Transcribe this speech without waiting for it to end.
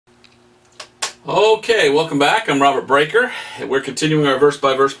Okay, welcome back. I'm Robert Breaker. We're continuing our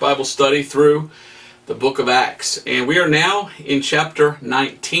verse-by-verse Bible study through the book of Acts. And we are now in chapter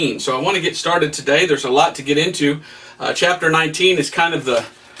 19. So I want to get started today. There's a lot to get into. Chapter 19 is kind of the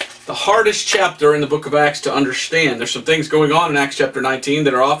hardest chapter in the book of Acts to understand. There's some things going on in Acts chapter 19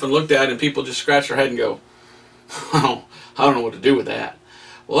 that are often looked at and people just scratch their head and go, I don't know what to do with that.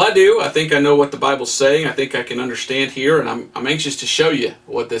 Well, I do. I think I know what the Bible's saying. I think I can understand here, and I'm anxious to show you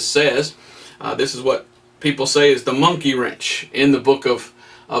what this says. This is what people say is the monkey wrench in the book of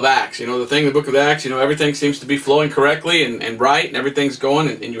Acts. You know, the thing in the book of Acts, you know, everything seems to be flowing correctly and right, and everything's going,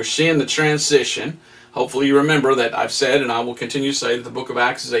 and you're seeing the transition. Hopefully you remember that I've said, and I will continue to say, that the book of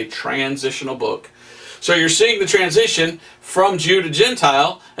Acts is a transitional book. So you're seeing the transition from Jew to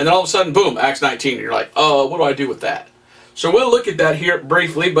Gentile, and then all of a sudden, boom, Acts 19, and you're like, oh, what do I do with that? So we'll look at that here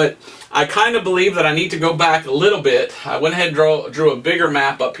briefly, but I kind of believe that I need to go back a little bit. I went ahead and drew a bigger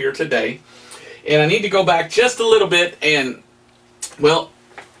map up here today. And I need to go back just a little bit and, well,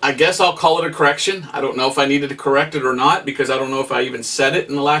 I guess I'll call it a correction. I don't know if I needed to correct it or not because I don't know if I even said it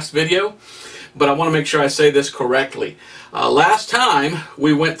in the last video. But I want to make sure I say this correctly. Last time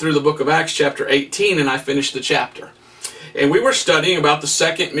we went through the book of Acts chapter 18 and I finished the chapter. And we were studying about the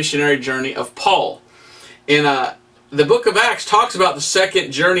second missionary journey of Paul. And the book of Acts talks about the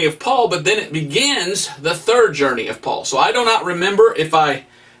second journey of Paul, but then it begins the third journey of Paul. So I do not remember if I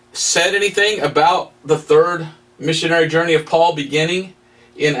said anything about the third missionary journey of Paul beginning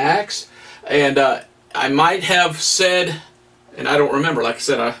in Acts. And I might have said, and I don't remember, like I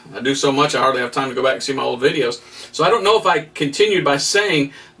said, I do so much I hardly have time to go back and see my old videos. So I don't know if I continued by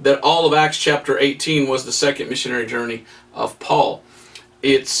saying that all of Acts chapter 18 was the second missionary journey of Paul.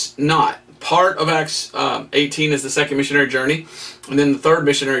 It's not. Part of Acts 18 is the second missionary journey, and then the third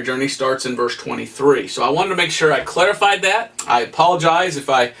missionary journey starts in verse 23. So I wanted to make sure I clarified that. I apologize if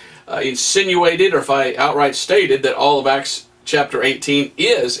I insinuated or if I outright stated that all of Acts chapter 18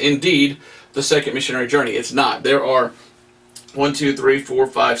 is indeed the second missionary journey. It's not. There are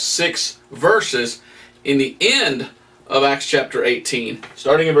 6 verses in the end of Acts chapter 18,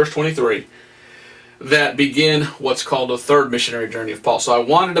 starting in verse 23. That begin what's called a third missionary journey of Paul. So I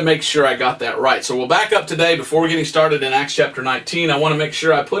wanted to make sure I got that right. So we'll back up today before we're getting started in Acts chapter 19. I want to make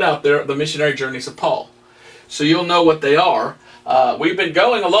sure I put out there the missionary journeys of Paul. So you'll know what they are. We've been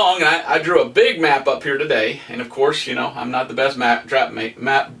going along, and I drew a big map up here today. And of course, you know, I'm not the best map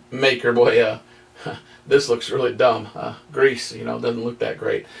maker. Boy, this looks really dumb. Greece, you know, doesn't look that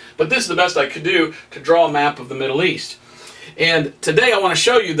great. But this is the best I could do to draw a map of the Middle East. And today I want to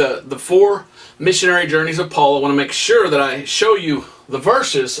show you the four missionary journeys of Paul. I want to make sure that I show you the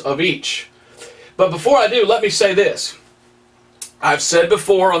verses of each. But before I do, let me say this. I've said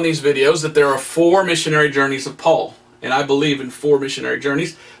before on these videos that there are 4 missionary journeys of Paul. And I believe in 4 missionary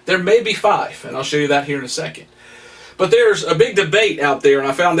journeys. There may be 5, and I'll show you that here in a second. But there's a big debate out there, and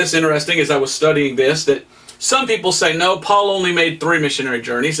I found this interesting as I was studying this, that some people say, no, Paul only made 3 missionary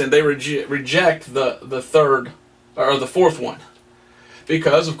journeys, and they reject the third, or the fourth one.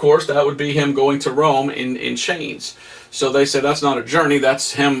 Because, of course, that would be him going to Rome in chains. So they said that's not a journey,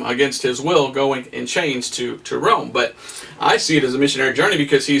 that's him against his will going in chains to Rome. But I see it as a missionary journey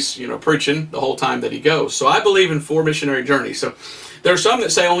because he's, you know, preaching the whole time that he goes. So I believe in 4 missionary journeys. So there are some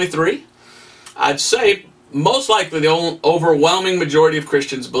that say only 3. I'd say most likely the overwhelming majority of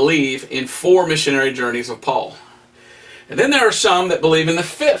Christians believe in 4 missionary journeys of Paul. And then there are some that believe in the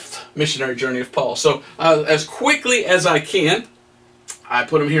 5th missionary journey of Paul. So as quickly as I can, I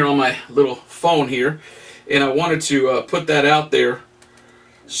put them here on my little phone here, and I wanted to put that out there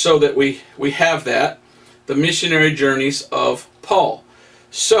so that we have that, the missionary journeys of Paul.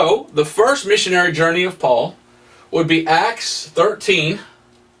 So the first missionary journey of Paul would be Acts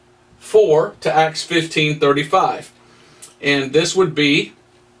 13:4 to Acts 15:35. And this would be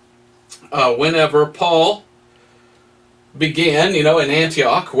whenever Paul began, you know, in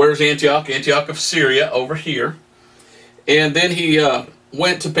Antioch. Where's Antioch? Antioch of Syria, over here. And then he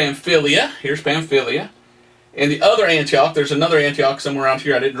went to Pamphylia. Here's Pamphylia. And the other Antioch, there's another Antioch somewhere around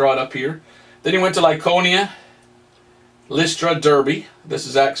here. I didn't draw it up here. Then he went to Lycaonia, Lystra, Derbe. This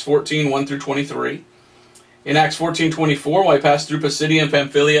is Acts 14:1 through 23. In Acts 14:24, well, he passed through Pisidia and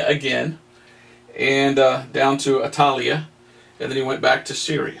Pamphylia again. And down to Attalia. And then he went back to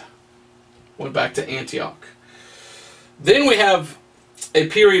Syria. Went back to Antioch. Then we have a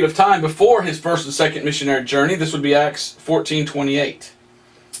period of time before his first and second missionary journey. This would be Acts 14:28.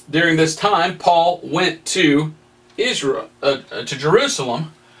 During this time, Paul went to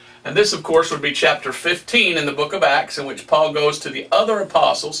Jerusalem, and this, of course, would be chapter 15 in the book of Acts, in which Paul goes to the other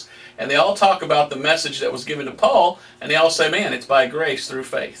apostles, and they all talk about the message that was given to Paul, and they all say, man, it's by grace through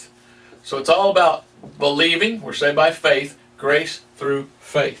faith. So it's all about believing. We're saved by faith, grace through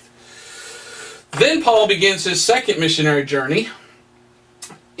faith. Then Paul begins his second missionary journey,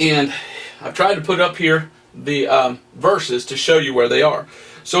 and I've tried to put up here the verses to show you where they are.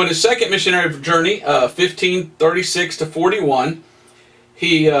 So in his second missionary journey, 1536 to 41,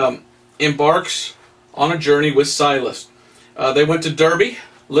 he embarks on a journey with Silas. They went to Derbe,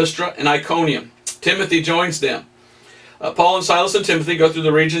 Lystra, and Iconium. Timothy joins them. Paul and Silas and Timothy go through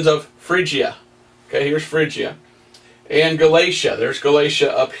the regions of Phrygia. Okay, here's Phrygia. And Galatia. There's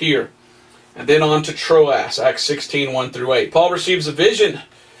Galatia up here. And then on to Troas, Acts 16, 1 through 8. Paul receives a vision,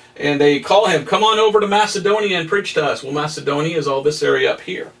 and they call him, come on over to Macedonia and preach to us. Well, Macedonia is all this area up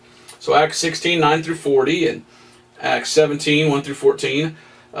here. So Acts 16, 9 through 40, and Acts 17, 1 through 14,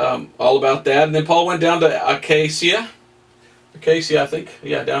 all about that. And then Paul went down to Acacia, I think,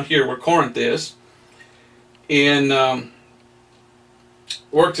 yeah, down here where Corinth is, and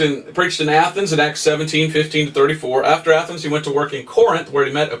preached in Athens in Acts 17, 15 to 34. After Athens, he went to work in Corinth, where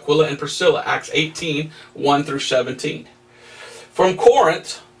he met Aquila and Priscilla, Acts 18, 1 through 17. From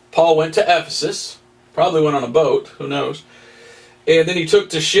Corinth, Paul went to Ephesus, probably went on a boat, who knows, and then he took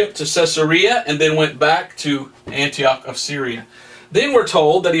the ship to Caesarea, and then went back to Antioch of Syria. Then we're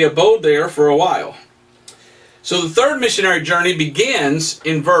told that he abode there for a while. So the third missionary journey begins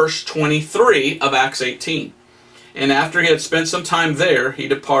in verse 23 of Acts 18. And after he had spent some time there, he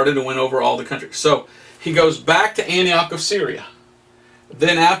departed and went over all the country. So he goes back to Antioch of Syria.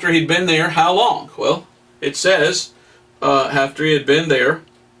 Then after he'd been there, how long? Well, it says after he had been there,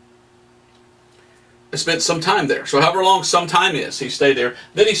 he spent some time there. So however long some time is, he stayed there.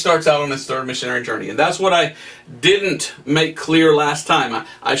 Then he starts out on his third missionary journey. And that's what I didn't make clear last time.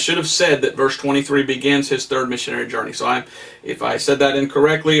 I should have said that verse 23 begins his third missionary journey. So if I said that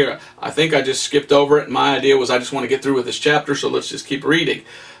incorrectly, or I think I just skipped over it. My idea was I just want to get through with this chapter, so let's just keep reading.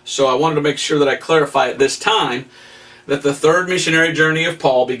 So I wanted to make sure that I clarify at this time that the third missionary journey of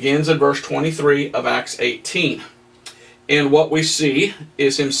Paul begins in verse 23 of Acts 18. And what we see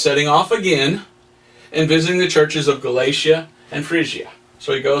is him setting off again and visiting the churches of Galatia and Phrygia.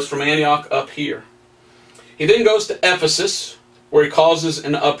 So he goes from Antioch up here. He then goes to Ephesus, where he causes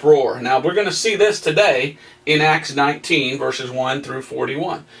an uproar. Now we're going to see this today in Acts 19, verses 1 through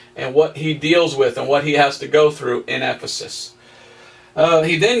 41, and what he deals with and what he has to go through in Ephesus.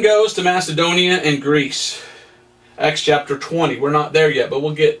 He then goes to Macedonia and Greece. Acts chapter 20. We're not there yet, but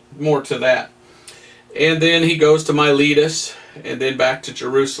we'll get more to that. And then he goes to Miletus, and then back to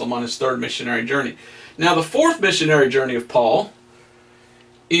Jerusalem on his third missionary journey. Now the fourth missionary journey of Paul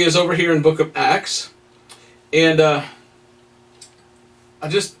is over here in the book of Acts. And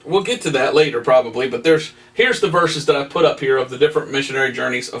we'll get to that later probably, but here's the verses that I put up here of the different missionary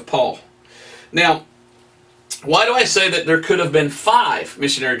journeys of Paul. Now, why do I say that there could have been 5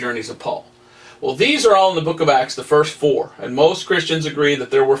 missionary journeys of Paul? Well, these are all in the book of Acts, the first 4. And most Christians agree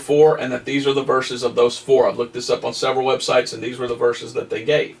that there were 4 and that these are the verses of those 4. I've looked this up on several websites and these were the verses that they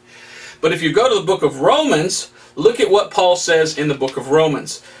gave. But if you go to the book of Romans, look at what Paul says in the book of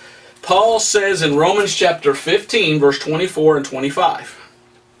Romans. Paul says in Romans chapter 15, verse 24 and 25,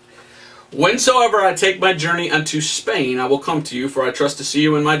 "Whensoever I take my journey unto Spain, I will come to you, for I trust to see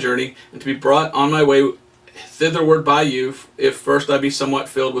you in my journey, and to be brought on my way thitherward by you, if first I be somewhat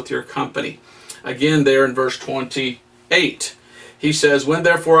filled with your company." Again there in verse 28, he says, "When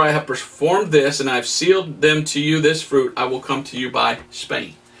therefore I have performed this, and I have sealed them to you this fruit, I will come to you by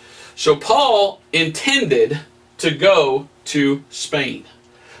Spain." So Paul intended to go to Spain.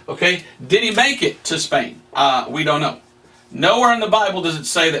 Okay, did he make it to Spain? We don't know. Nowhere in the Bible does it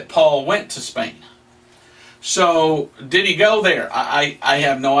say that Paul went to Spain. So did he go there? I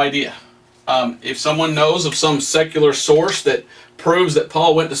have no idea. If someone knows of some secular source that proves that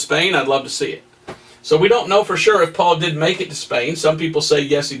Paul went to Spain, I'd love to see it. So we don't know for sure if Paul did make it to Spain. Some people say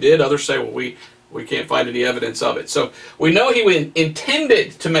yes he did. Others say, well, we can't find any evidence of it. So we know he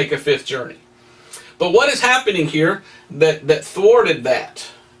intended to make a 5th journey. But what is happening here that thwarted that?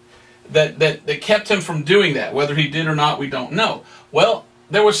 That kept him from doing that? Whether he did or not, we don't know. Well,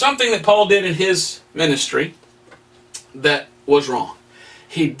 there was something that Paul did in his ministry that was wrong.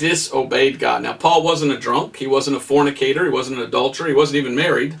 He disobeyed God. Now, Paul wasn't a drunk. He wasn't a fornicator. He wasn't an adulterer. He wasn't even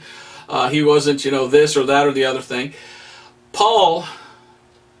married. He wasn't, this or that or the other thing. Paul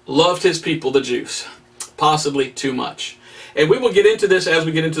loved his people, the Jews, possibly too much. And we will get into this as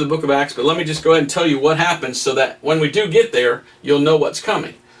we get into the book of Acts, but let me just go ahead and tell you what happens so that when we do get there, you'll know what's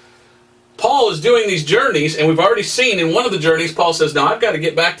coming. Paul is doing these journeys, and we've already seen in one of the journeys, Paul says, now I've got to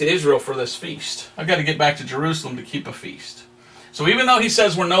get back to Israel for this feast. I've got to get back to Jerusalem to keep a feast. So even though he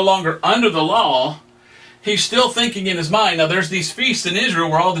says we're no longer under the law, he's still thinking in his mind, now there's these feasts in Israel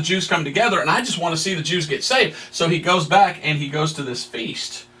where all the Jews come together, and I just want to see the Jews get saved. So he goes back and he goes to this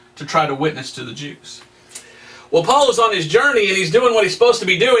feast to try to witness to the Jews. Well, Paul is on his journey and he's doing what he's supposed to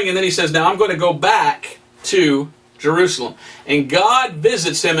be doing, and then he says, now I'm going to go back to Jerusalem. And God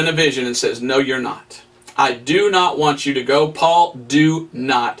visits him in a vision and says, no, you're not. I do not want you to go. Paul, do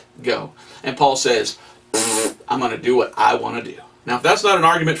not go. And Paul says, I'm going to do what I want to do. Now, if that's not an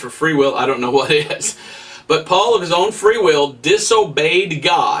argument for free will, I don't know what is. But Paul, of his own free will, disobeyed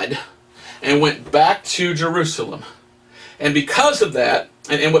God and went back to Jerusalem. And because of that,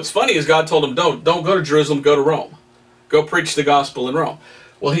 and what's funny is God told him, don't go to Jerusalem, go to Rome. Go preach the gospel in Rome.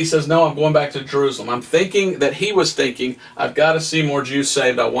 Well, he says, no, I'm going back to Jerusalem. I'm thinking that he was thinking, I've got to see more Jews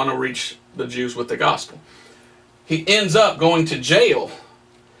saved. I want to reach the Jews with the gospel. He ends up going to jail,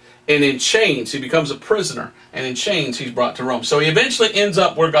 and in chains, he becomes a prisoner, and in chains, he's brought to Rome. So he eventually ends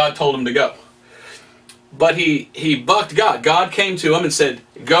up where God told him to go. But he bucked God. God came to him and said,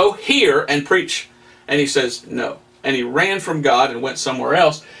 go here and preach. And he says, no. And he ran from God and went somewhere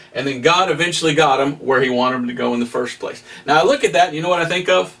else. And then God eventually got him where he wanted him to go in the first place. Now I look at that, and you know what I think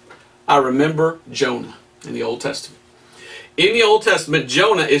of? I remember Jonah in the Old Testament. In the Old Testament,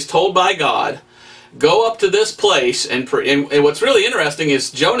 Jonah is told by God, go up to this place and pray. And what's really interesting is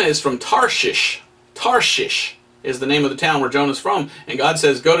Jonah is from Tarshish. Tarshish is the name of the town where Jonah's from. And God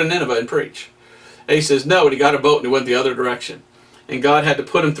says, go to Nineveh and preach. And he says, no, and he got a boat and he went the other direction. And God had to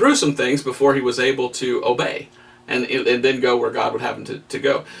put him through some things before he was able to obey. And then go where God would have him to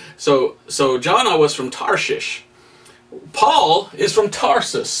go. So Jonah was from Tarshish. Paul is from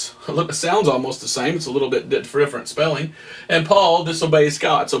Tarsus. Look, it sounds almost the same. It's a little bit different spelling. And Paul disobeys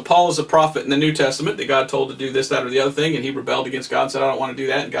God. So Paul is a prophet in the New Testament that God told to do this, that, or the other thing. And he rebelled against God and said, I don't want to do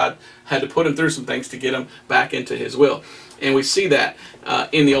that. And God had to put him through some things to get him back into his will. And we see that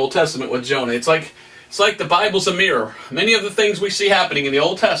in the Old Testament with Jonah. It's like the Bible's a mirror. Many of the things we see happening in the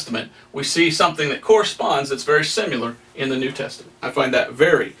Old Testament, we see something that corresponds that's very similar in the New Testament. I find that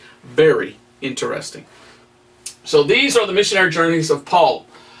very, very interesting. So these are the missionary journeys of Paul.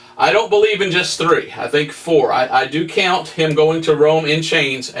 I don't believe in just 3. I think 4. I do count him going to Rome in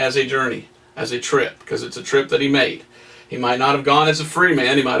chains as a journey, as a trip, because it's a trip that he made. He might not have gone as a free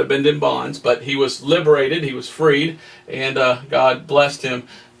man. He might have been in bonds, but he was liberated. He was freed, and God blessed him.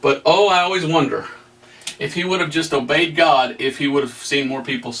 But oh, I always wonder, if he would have just obeyed God, if he would have seen more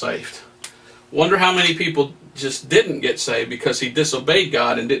people saved. Wonder how many people just didn't get saved because he disobeyed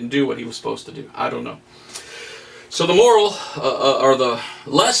God and didn't do what he was supposed to do. I don't know. So the moral, or the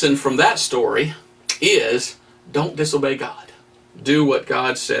lesson from that story is, don't disobey God. Do what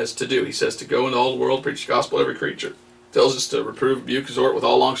God says to do. He says to go into all the world, preach the gospel to every creature. He tells us to reprove, rebuke, exhort with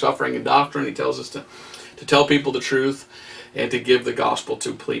all long-suffering and doctrine. He tells us to tell people the truth and to give the gospel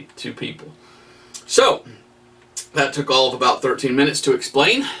to people. So, that took all of about 13 minutes to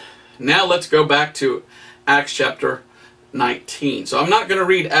explain. Now let's go back to Acts chapter 19. So I'm not going to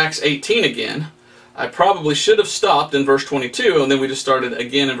read Acts 18 again. I probably should have stopped in verse 22, and then we just started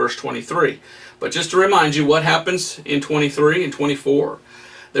again in verse 23. But just to remind you what happens in 23 and 24,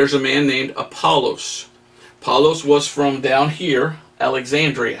 there's a man named Apollos. Apollos was from down here,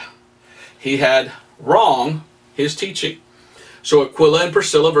 Alexandria. He had wrong his teaching. So Aquila and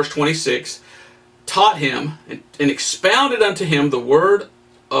Priscilla, verse 26, taught him and expounded unto him the word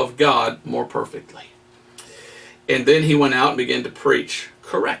of God more perfectly. And then he went out and began to preach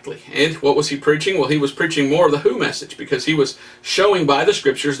correctly. And what was he preaching? Well, he was preaching more of the who message, because he was showing by the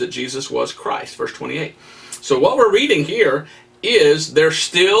scriptures that Jesus was Christ, verse 28. So what we're reading here is they're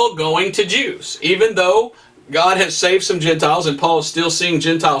still going to Jews. Even though God has saved some Gentiles and Paul is still seeing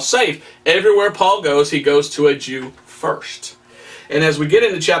Gentiles saved, everywhere Paul goes, he goes to a Jew first. And as we get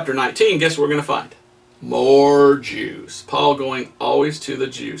into chapter 19, guess what we're going to find? More Jews. Paul going always to the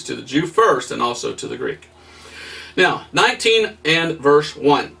Jews, to the Jew first and also to the Greek. Now, 19 and verse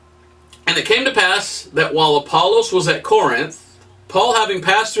 1. And it came to pass that while Apollos was at Corinth, Paul, having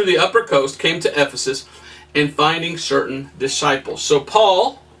passed through the upper coast, came to Ephesus, and finding certain disciples. So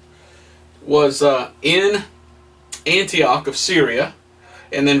Paul was in Antioch of Syria.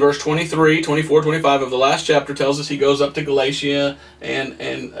 And then verse 23, 24, 25 of the last chapter tells us he goes up to Galatia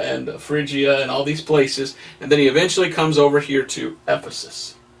and Phrygia and all these places. And then he eventually comes over here to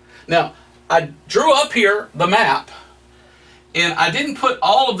Ephesus. Now, I drew up here the map, and I didn't put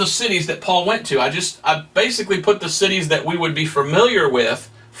all of the cities that Paul went to. I basically put the cities that we would be familiar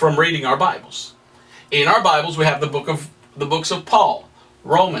with from reading our Bibles. In our Bibles, we have the books of Paul,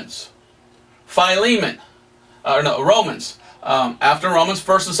 Romans, Philemon, Romans. After Romans,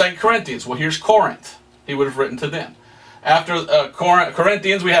 1st and 2nd Corinthians. Well, here's Corinth. He would have written to them. After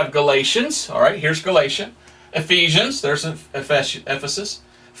Corinthians, we have Galatians. All right, here's Galatia. Ephesians, there's Ephesus.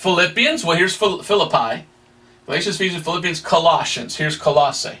 Philippians, well, here's Philippi. Galatians, Ephesians, Philippians, Colossians. Here's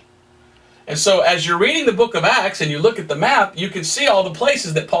Colossae. And so as you're reading the book of Acts and you look at the map, you can see all the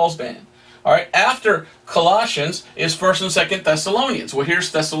places that Paul's been. All right, after Colossians is 1st and 2nd Thessalonians. Well,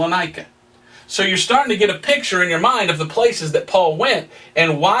 here's Thessalonica. So you're starting to get a picture in your mind of the places that Paul went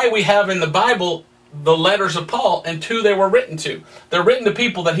and why we have in the Bible the letters of Paul and who they were written to. They're written to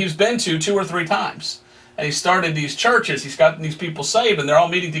people that he's been to 2 or 3 times. And he started these churches. He's gotten these people saved, and they're all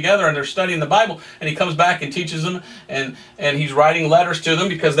meeting together, and they're studying the Bible. And he comes back and teaches them, and he's writing letters to them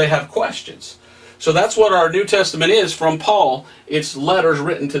because they have questions. So that's what our New Testament is from Paul. It's letters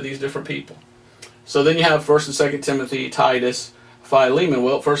written to these different people. So then you have 1st and 2nd Timothy, Titus, Philemon.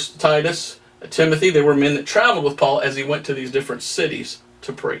 Well, 1st Titus, Timothy, they were men that traveled with Paul as he went to these different cities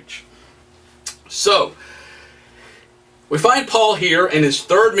to preach. So, we find Paul here in his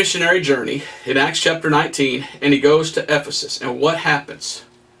 3rd missionary journey in Acts chapter 19, and he goes to Ephesus. And what happens?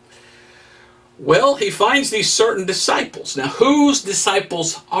 Well, he finds these certain disciples. Now, whose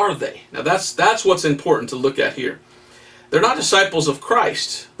disciples are they? Now, that's what's important to look at here. They're not disciples of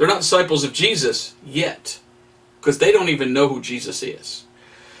Christ. They're not disciples of Jesus yet, because they don't even know who Jesus is.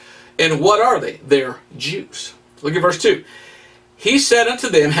 And what are they? They're Jews. Look at verse 2. He said unto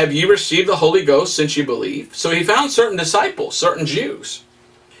them, have ye received the Holy Ghost since you believe? So he found certain disciples, certain Jews.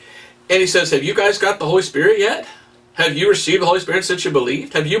 And he says, have you guys got the Holy Spirit yet? Have you received the Holy Spirit since you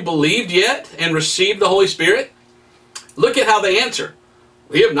believed? Have you believed yet and received the Holy Spirit? Look at how they answer.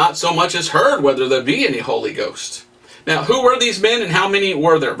 We have not so much as heard whether there be any Holy Ghost. Now, who were these men and how many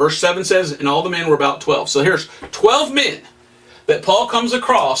were there? Verse 7 says, and all the men were about 12. So here's 12 men that Paul comes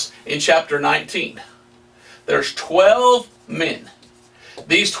across in chapter 19. There's 12 men.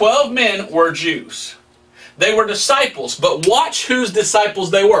 These 12 men were Jews. They were disciples, but watch whose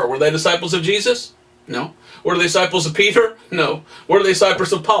disciples they were. Were they disciples of Jesus? No. Were they disciples of Peter? No. Were they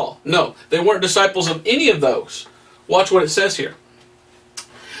disciples of Paul? No. They weren't disciples of any of those. Watch what it says here.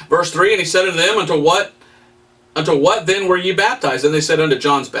 Verse 3, and he said unto them, Unto what then were ye baptized? And they said, unto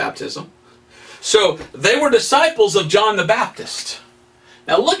John's baptism. So they were disciples of John the Baptist.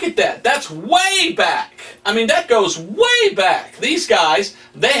 Now look at that. That's way back. I mean, that goes way back. These guys,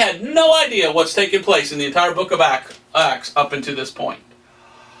 they had no idea what's taking place in the entire book of Acts up until this point.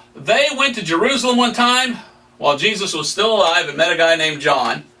 They went to Jerusalem one time while Jesus was still alive and met a guy named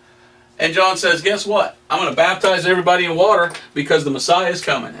John. And John says, guess what? I'm going to baptize everybody in water because the Messiah is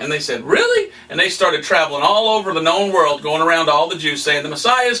coming. And they said, really? And they started traveling all over the known world, going around to all the Jews saying, the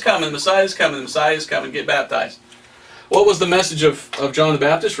Messiah is coming, the Messiah is coming, the Messiah is coming, get baptized. What was the message of John the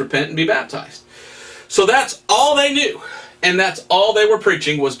Baptist? Repent and be baptized. So that's all they knew. And that's all they were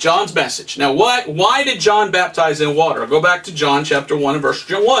preaching was John's message. Now, why did John baptize in water? I'll go back to John chapter 1 and verse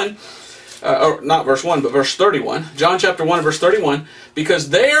 1. Or not verse 1, but verse 31. John chapter 1 and verse 31.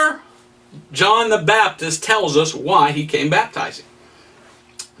 Because there, John the Baptist tells us why he came baptizing.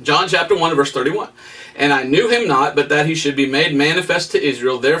 John chapter 1 and verse 31. And I knew him not, but that he should be made manifest to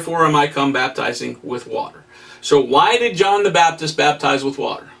Israel. Therefore am I come baptizing with water. So why did John the Baptist baptize with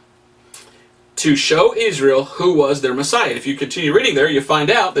water? To show Israel who was their Messiah. If you continue reading there, you find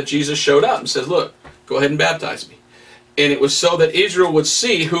out that Jesus showed up and says, look, go ahead and baptize me. And it was so that Israel would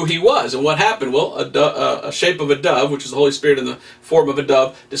see who he was. And what happened? Well, a shape of a dove, which is the Holy Spirit in the form of a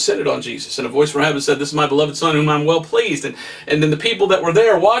dove, descended on Jesus. And a voice from heaven said, this is my beloved Son, whom I'm well pleased. And then the people that were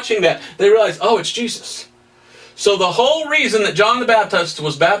there watching that, they realized, oh, it's Jesus. So the whole reason that John the Baptist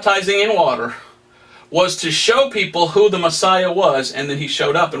was baptizing in water was to show people who the Messiah was, and then he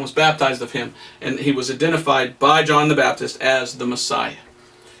showed up and was baptized of him. And he was identified by John the Baptist as the Messiah.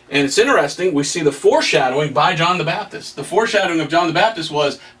 And it's interesting, we see the foreshadowing by John the Baptist. The foreshadowing of John the Baptist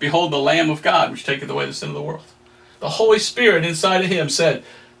was, behold the Lamb of God, which taketh away the sin of the world. The Holy Spirit inside of him said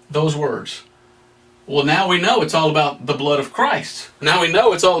those words. Well, now we know it's all about the blood of Christ. Now we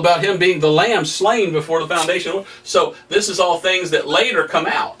know it's all about him being the lamb slain before the foundation. So this is all things that later come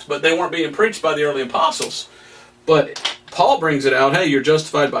out, but they weren't being preached by the early apostles. But Paul brings it out, hey, you're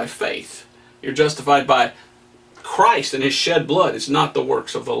justified by faith. You're justified by Christ and his shed blood. It's not the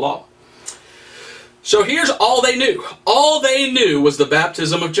works of the law. So here's all they knew. All they knew was the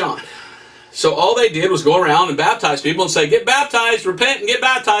baptism of John. So all they did was go around and baptize people and say, get baptized, repent and get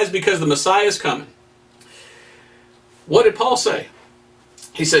baptized because the Messiah is coming. What did Paul say?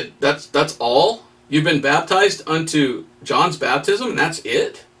 He said, that's all? You've been baptized unto John's baptism and that's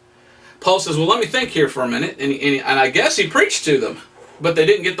it? Paul says, well, let me think here for a minute. And I guess he preached to them, but they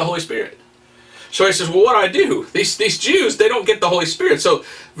didn't get the Holy Spirit. So he says, well, what do I do? These Jews, they don't get the Holy Spirit. So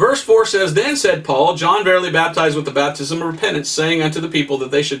verse 4 says, then said Paul, John verily baptized with the baptism of repentance, saying unto the people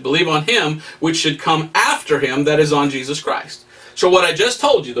that they should believe on him which should come after him, that is on Jesus Christ. So what I just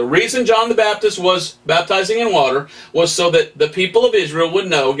told you, the reason John the Baptist was baptizing in water was so that the people of Israel would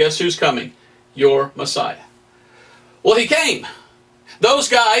know, guess who's coming? Your Messiah. Well, he came. Those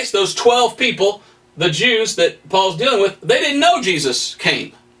guys, those 12 people, the Jews that Paul's dealing with, they didn't know Jesus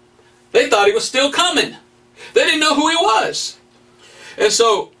came. They thought he was still coming. They didn't know who he was. And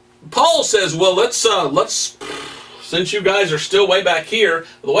so Paul says, well, let's since you guys are still way back here,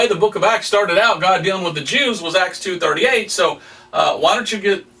 the way the book of Acts started out, God dealing with the Jews, was Acts 2:38. So why don't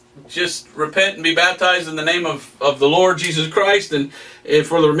you just repent and be baptized in the name of the Lord Jesus Christ and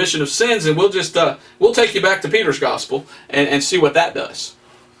for the remission of sins, and we'll take you back to Peter's gospel and see what that does.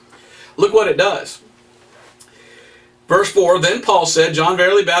 Look what it does. Verse 4, then Paul said, John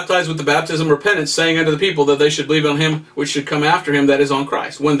verily baptized with the baptism of repentance, saying unto the people that they should believe on him which should come after him, that is on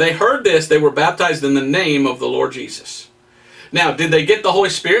Christ. When they heard this, they were baptized in the name of the Lord Jesus. Now, did they get the Holy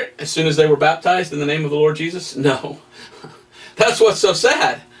Spirit as soon as they were baptized in the name of the Lord Jesus? No. That's what's so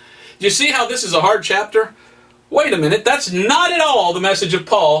sad. Do you see how this is a hard chapter? Wait a minute, that's not at all the message of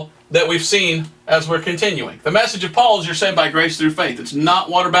Paul that we've seen as we're continuing. The message of Paul is you're saved by grace through faith. It's not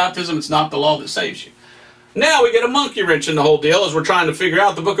water baptism, it's not the law that saves you. Now we get a monkey wrench in the whole deal as we're trying to figure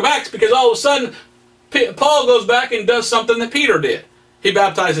out the book of Acts, because all of a sudden Paul goes back and does something that Peter did. He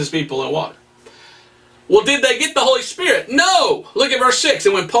baptizes people in water. Well, did they get the Holy Spirit? No! Look at verse 6.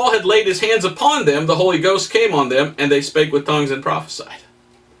 And when Paul had laid his hands upon them, the Holy Ghost came on them, and they spake with tongues and prophesied.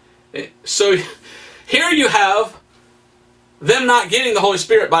 So here you have them not getting the Holy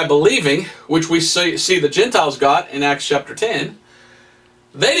Spirit by believing, which we see the Gentiles got in Acts chapter 10.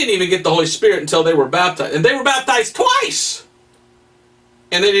 They didn't even get the Holy Spirit until they were baptized. And they were baptized twice!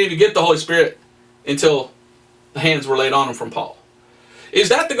 And they didn't even get the Holy Spirit until the hands were laid on them from Paul. Is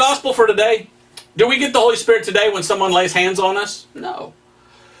that the gospel for today? Do we get the Holy Spirit today when someone lays hands on us? No.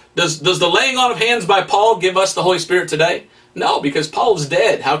 Does the laying on of hands by Paul give us the Holy Spirit today? No, because Paul's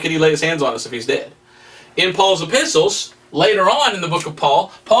dead. How can he lay his hands on us if he's dead? In Paul's epistles, later on in the book of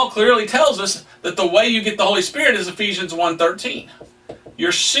Paul, Paul clearly tells us that the way you get the Holy Spirit is Ephesians 1:13.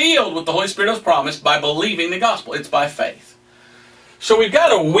 You're sealed with the Holy Spirit of promise by believing the gospel. It's by faith. So we've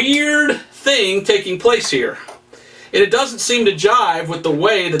got a weird thing taking place here. And it doesn't seem to jive with the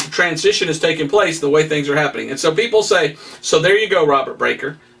way that the transition is taking place, the way things are happening. And so people say, so there you go, Robert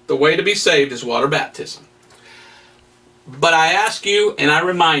Breaker. The way to be saved is water baptism. But I ask you, and I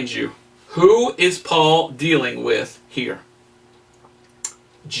remind you, who is Paul dealing with here?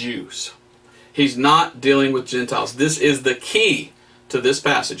 Jews. He's not dealing with Gentiles. This is the key to this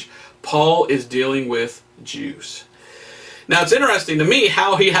passage. Paul is dealing with Jews. Now it's interesting to me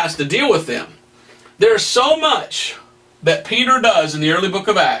how he has to deal with them. There's so much that Peter does in the early book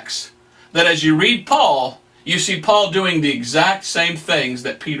of Acts that as you read Paul, you see Paul doing the exact same things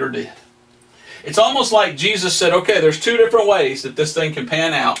that Peter did. It's almost like Jesus said, okay, there's two different ways that this thing can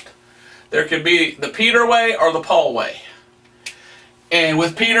pan out. There could be the Peter way or the Paul way. And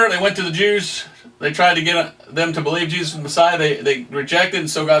with Peter, they went to the Jews. They tried to get them to believe Jesus was the Messiah. They rejected, and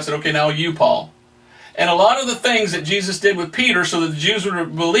so God said, okay, now you, Paul. And a lot of the things that Jesus did with Peter so that the Jews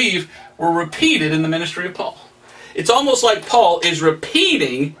would believe were repeated in the ministry of Paul. It's almost like Paul is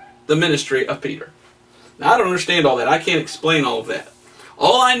repeating the ministry of Peter. Now, I don't understand all that. I can't explain all of that.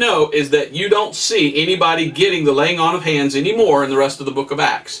 All I know is that you don't see anybody getting the laying on of hands anymore in the rest of the book of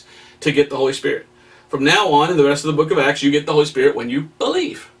Acts to get the Holy Spirit. From now on, in the rest of the book of Acts, you get the Holy Spirit when you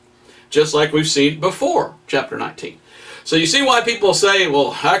believe. Just like we've seen before chapter 19. So you see why people say,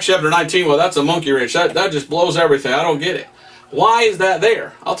 well, Acts chapter 19, well, that's a monkey wrench. That just blows everything. I don't get it. Why is that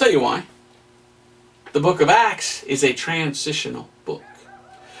there? I'll tell you why. The book of Acts is a transitional book.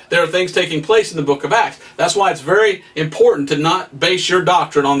 There are things taking place in the book of Acts. That's why it's very important to not base your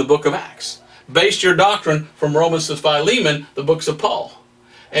doctrine on the book of Acts. Base your doctrine from Romans to Philemon, the books of Paul.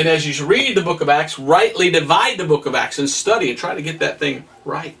 And as you read the book of Acts, rightly divide the book of Acts and study and try to get that thing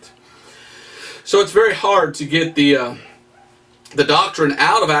right. So it's very hard to get the doctrine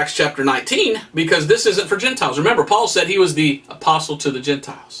out of Acts chapter 19 because this isn't for Gentiles. Remember, Paul said he was the apostle to the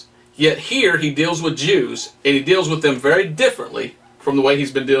Gentiles. Yet here he deals with Jews, and he deals with them very differently from the way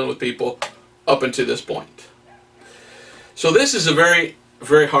he's been dealing with people up until this point. So this is a very,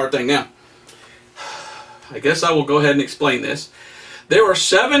 very hard thing. Now, I guess I will go ahead and explain this. There are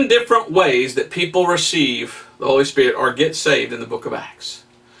 7 different ways that people receive the Holy Spirit or get saved in the book of Acts.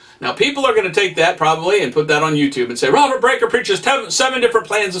 Now, people are going to take that probably and put that on YouTube and say, Robert Breaker preaches 7 different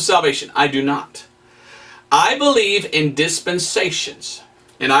plans of salvation. I do not. I believe in dispensations.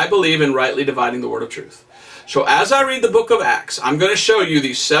 and I believe in rightly dividing the word of truth. So as I read the book of Acts, I'm going to show you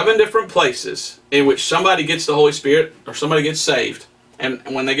these 7 different places in which somebody gets the Holy Spirit, or somebody gets saved, and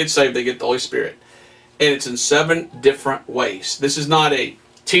when they get saved, they get the Holy Spirit. And it's in 7 different ways. This is not a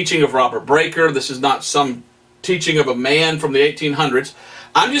teaching of Robert Breaker. This is not some teaching of a man from the 1800s.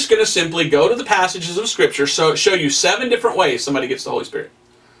 I'm just going to simply go to the passages of Scripture, so show you 7 different ways somebody gets the Holy Spirit.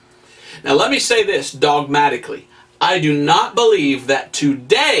 Now let me say this dogmatically. I do not believe that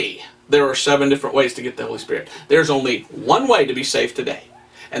today there are 7 different ways to get the Holy Spirit. There's only one way to be saved today,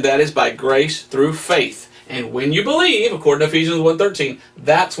 and that is by grace through faith. And when you believe, according to Ephesians 1:13,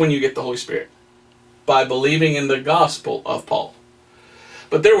 that's when you get the Holy Spirit, by believing in the gospel of Paul.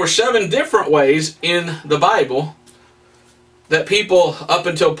 But there were 7 different ways in the Bible that people up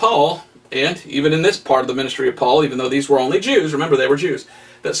until Paul, and even in this part of the ministry of Paul, even though these were only Jews, remember they were Jews,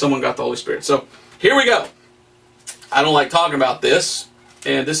 that someone got the Holy Spirit. So here we go. I don't like talking about this,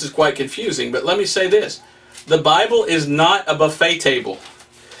 and this is quite confusing, but let me say this. The Bible is not a buffet table.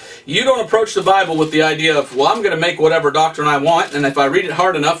 You don't approach the Bible with the idea of, well, I'm going to make whatever doctrine I want, and if I read it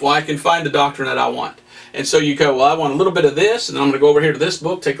hard enough, well, I can find the doctrine that I want. And so you go, well, I want a little bit of this, and I'm going to go over here to this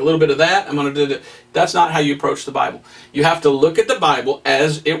book, take a little bit of that. I'm going to do that. That's not how you approach the Bible. You have to look at the Bible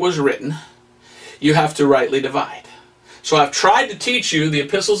as it was written. You have to rightly divide. So I've tried to teach you the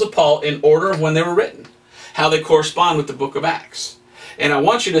epistles of Paul in order of when they were written, how they correspond with the book of Acts. And I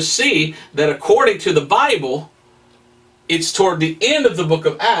want you to see that according to the Bible, it's toward the end of the book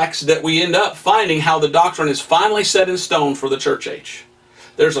of Acts that we end up finding how the doctrine is finally set in stone for the church age.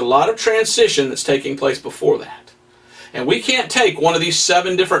 There's a lot of transition that's taking place before that. And we can't take one of these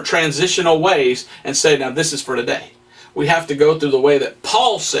 7 different transitional ways and say, now this is for today. We have to go through the way that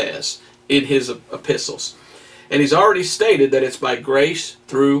Paul says in his epistles. And he's already stated that it's by grace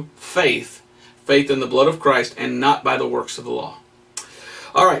through faith, faith in the blood of Christ, and not by the works of the law.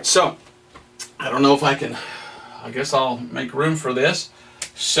 All right, so I don't know if I can, I guess I'll make room for this.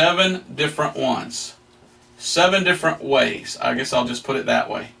 7 different ones. 7 different ways. I guess I'll just put it that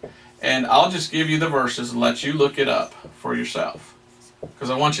way. And I'll just give you the verses and let you look it up for yourself,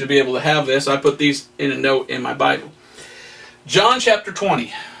 because I want you to be able to have this. I put these in a note in my Bible. John chapter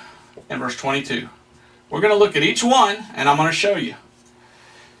 20 and verse 22. We're going to look at each one, and I'm going to show you.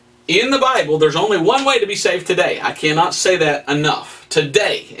 In the Bible, there's only one way to be saved today. I cannot say that enough.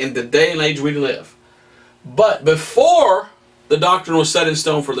 Today, in the day and age we live. But before the doctrine was set in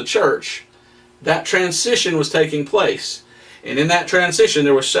stone for the church, that transition was taking place. And in that transition,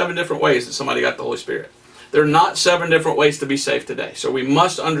 there were 7 different ways that somebody got the Holy Spirit. There are not 7 different ways to be saved today. So we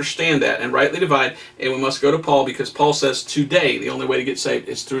must understand that and rightly divide, and we must go to Paul, because Paul says today the only way to get saved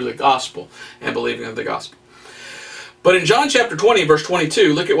is through the gospel and believing in the gospel. But in John chapter 20, verse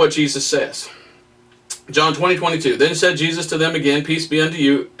 22, look at what Jesus says. John 20:22. Then said Jesus to them again, peace be unto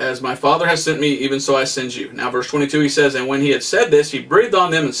you, as my Father has sent me, even so I send you. Now verse 22 he says, and when he had said this, he breathed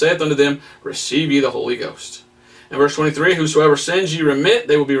on them and saith unto them, receive ye the Holy Ghost. And verse 23, whosoever sins ye remit,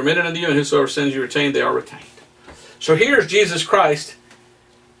 they will be remitted unto you, and whosoever sins ye retain, they are retained. So here's Jesus Christ,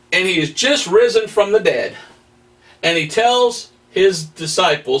 and he is just risen from the dead, and he tells his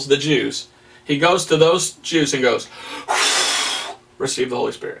disciples, the Jews, he goes to those Jews and goes, receive the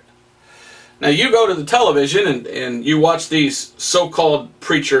Holy Spirit. Now you go to the television and you watch these so-called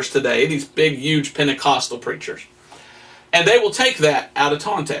preachers today, these big, huge Pentecostal preachers. And they will take that out of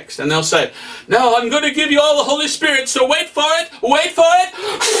context. And they'll say, no, I'm going to give you all the Holy Spirit, so wait for it, wait for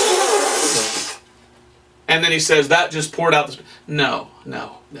it. And then he says, that just poured out the Spirit. No.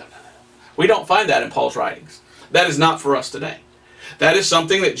 We don't find that in Paul's writings. That is not for us today. That is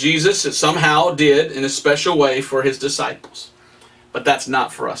something that Jesus somehow did in a special way for his disciples. But that's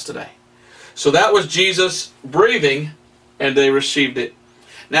not for us today. So that was Jesus breathing, and they received it.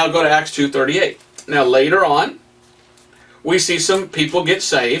 Now go to Acts 2:38. Now later on, we see some people get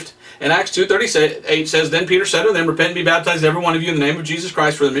saved. And Acts 2:38 says, then Peter said to them, repent and be baptized every one of you in the name of Jesus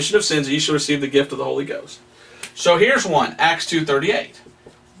Christ for the remission of sins, and ye shall receive the gift of the Holy Ghost. So here's one, Acts 2:38.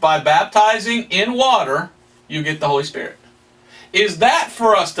 By baptizing in water, you get the Holy Spirit. Is that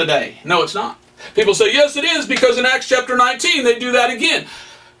for us today? No, it's not. People say, yes, it is, because in Acts chapter 19, they do that again.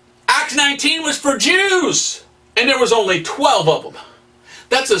 Acts 19 was for Jews, and there was only 12 of them.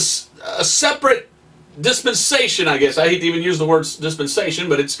 That's a separate dispensation, I guess. I hate to even use the word dispensation,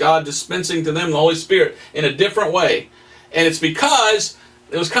 but it's God dispensing to them the Holy Spirit in a different way. And it's because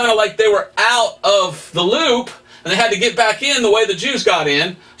it was kind of like they were out of the loop, and they had to get back in the way the Jews got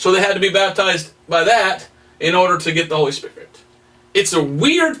in, so they had to be baptized by that in order to get the Holy Spirit. It's a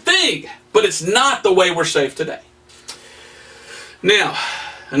weird thing, but it's not the way we're saved today. Now,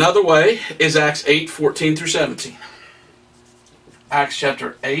 another way is Acts 8:14 through 17. Acts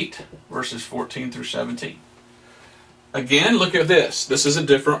chapter 8, verses 14 through 17. Again, look at this. This is a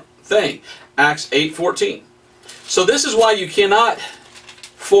different thing. Acts 8:14. So this is why you cannot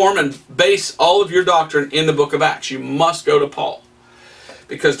form and base all of your doctrine in the book of Acts. You must go to Paul.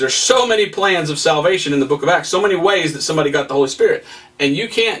 Because there's so many plans of salvation in the book of Acts, so many ways that somebody got the Holy Spirit. And you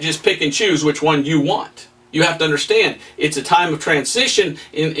can't just pick and choose which one you want. You have to understand, it's a time of transition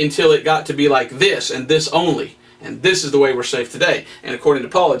until it got to be like this and this only. And this is the way we're saved today. And according to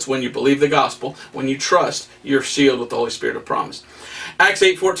Paul, it's when you believe the gospel, when you trust, you're sealed with the Holy Spirit of promise. Acts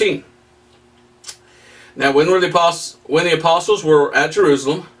 8:14. Now when the apostles were at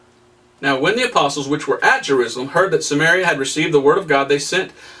Jerusalem, when the apostles which were at Jerusalem heard that Samaria had received the word of God, they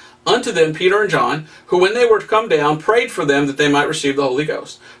sent unto them Peter and John, who when they were come down, prayed for them that they might receive the Holy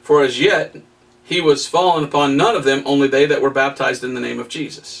Ghost. For as yet he was fallen upon none of them, only they that were baptized in the name of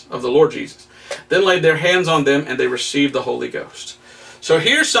Jesus, of the Lord Jesus. Then laid their hands on them, and they received the Holy Ghost. So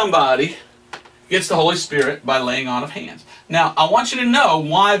here somebody gets the Holy Spirit by laying on of hands. Now, I want you to know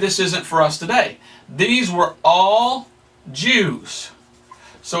why this isn't for us today. These were all Jews.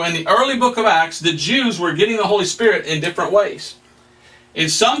 So in the early book of Acts, the Jews were getting the Holy Spirit in different ways. In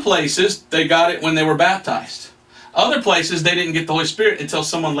some places, they got it when they were baptized. Other places, they didn't get the Holy Spirit until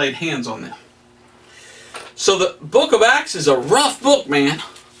someone laid hands on them. So the book of Acts is a rough book, man.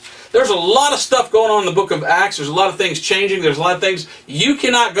 There's a lot of stuff going on in the book of Acts. There's a lot of things changing. There's a lot of things. You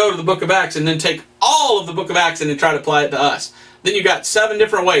cannot go to the book of Acts and then take all of the book of Acts and then try to apply it to us. Then you got 7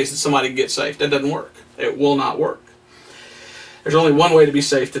 different ways that somebody can get saved. That doesn't work. It will not work. There's only one way to be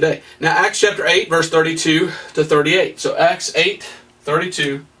saved today. Now, Acts chapter 8, verse 32 to 38. So Acts 8,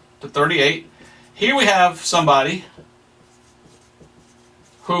 32 to 38. Here we have somebody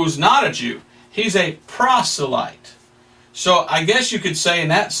who's not a Jew. He's a proselyte. So I guess you could say in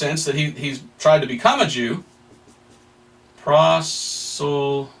that sense that he's tried to become a Jew.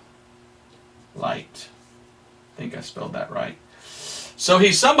 Proselyte. I think I spelled that right. So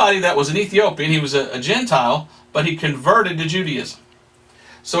he's somebody that was an Ethiopian. He was a Gentile, but he converted to Judaism.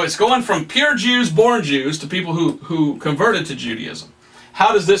 So it's going from pure Jews, born Jews, to people who converted to Judaism.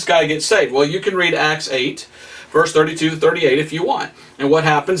 How does this guy get saved? Well, you can read Acts 8, verse 32 to 38 if you want. And what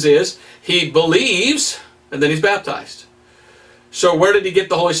happens is he believes, and then he's baptized. So where did he get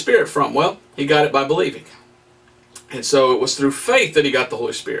the Holy Spirit from? Well, he got it by believing. And so it was through faith that he got the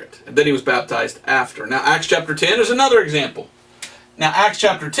Holy Spirit. And then he was baptized after. Now, Acts chapter 10 is another example. Now, Acts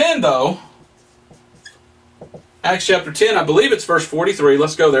chapter 10, though, Acts chapter 10, I believe it's verse 43.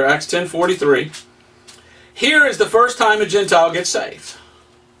 Let's go there. Acts 10:43. Here is the first time a Gentile gets saved.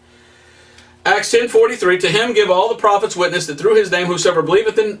 Acts 10:43, to him give all the prophets witness that through his name whosoever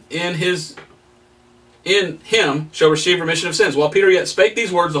believeth in him shall receive remission of sins. While Peter yet spake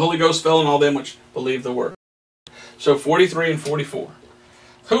these words, the Holy Ghost fell on all them which believed the word. So 43 and 44.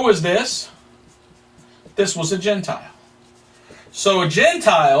 Who was this? This was a Gentile. So a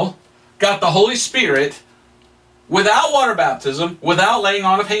Gentile got the Holy Spirit without water baptism, without laying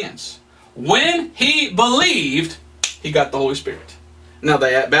on of hands. When he believed, he got the Holy Spirit. Now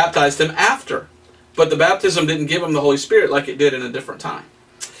they baptized him after, but the baptism didn't give him the Holy Spirit like it did in a different time.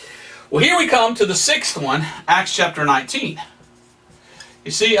 Well, here we come to the 6th one, Acts chapter 19.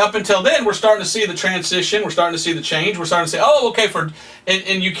 You see, up until then, we're starting to see the transition. We're starting to see the change. We're starting to say, oh, okay,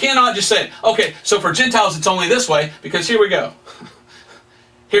 and you cannot just say, okay, so for Gentiles it's only this way, because here we go.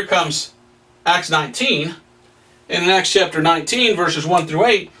 Here comes Acts 19. And in Acts chapter 19, verses 1 through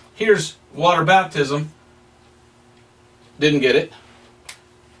 8, here's water baptism. Didn't get it.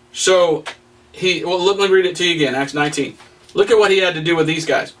 So, let me read it to you again, Acts 19. Look at what he had to do with these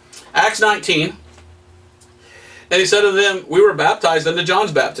guys. Acts 19, and he said to them, we were baptized unto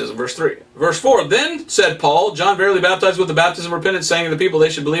John's baptism, verse 3. Verse 4, then said Paul, John verily baptized with the baptism of repentance, saying to the people they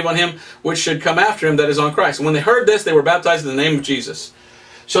should believe on him which should come after him, that is on Christ. And when they heard this, they were baptized in the name of Jesus.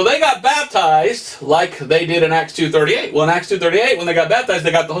 So they got baptized like they did in Acts 2:38. Well, in Acts 2:38, when they got baptized,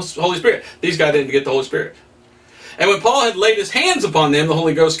 they got the Holy Spirit. These guys didn't get the Holy Spirit. And when Paul had laid his hands upon them, the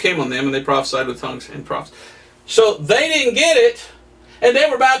Holy Ghost came on them, and they prophesied with tongues and prophets. So they didn't get it, and they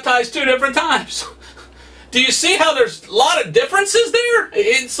were baptized 2 different times. Do you see how there's a lot of differences there?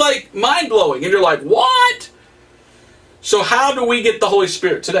 It's like mind-blowing, and you're like, what? So how do we get the Holy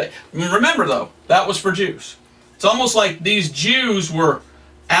Spirit today? Remember, though, that was for Jews. It's almost like these Jews were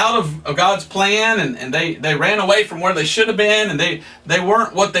out of God's plan, and they ran away from where they should have been, and they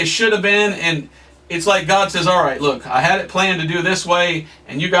weren't what they should have been, and it's like God says, all right, look, I had it planned to do this way,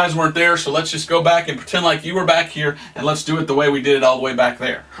 and you guys weren't there, so let's just go back and pretend like you were back here, and let's do it the way we did it all the way back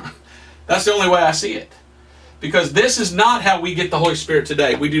there. That's the only way I see it. Because this is not how we get the Holy Spirit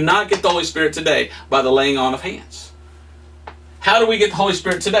today. We do not get the Holy Spirit today by the laying on of hands. How do we get the Holy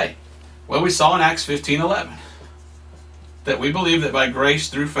Spirit today? Well, we saw in Acts 15:11 that we believe that by grace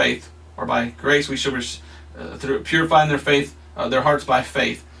through faith, or by grace we should through purifying their faith, their hearts by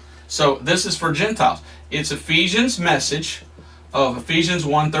faith. So this is for Gentiles. It's Ephesians' message of Ephesians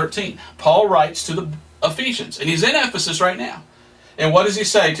 1:13. Paul writes to the Ephesians, and he's in Ephesus right now. And what does he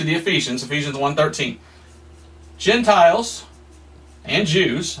say to the Ephesians? Ephesians 1:13. Gentiles and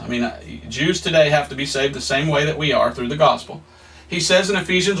Jews, Jews today have to be saved the same way that we are through the gospel. He says in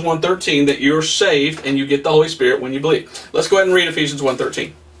Ephesians 1:13 that you're saved and you get the Holy Spirit when you believe. Let's go ahead and read Ephesians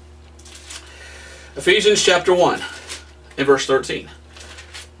 1:13. Ephesians chapter 1 and verse 13.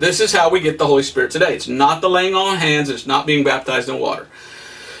 This is how we get the Holy Spirit today. It's not the laying on of hands. It's not being baptized in water.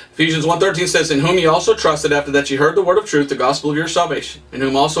 Ephesians 1:13 says, in whom ye also trusted after that ye heard the word of truth, the gospel of your salvation, in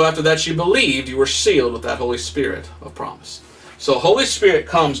whom also after that ye believed, you were sealed with that Holy Spirit of promise. So Holy Spirit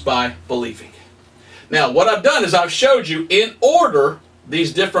comes by believing. Now, what I've done is I've showed you in order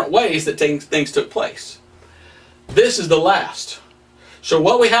these different ways that things took place. This is the last. So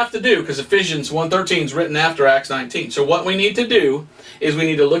what we have to do, because Ephesians 1:13 is written after Acts 19, so what we need to do is we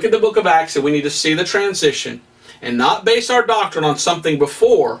need to look at the book of Acts and we need to see the transition and not base our doctrine on something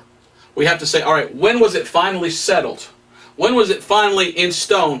before. We have to say, all right, when was it finally settled? When was it finally in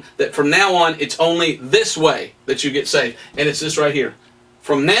stone that from now on it's only this way that you get saved? And it's this right here.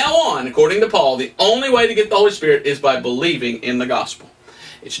 From now on, according to Paul, the only way to get the Holy Spirit is by believing in the gospel.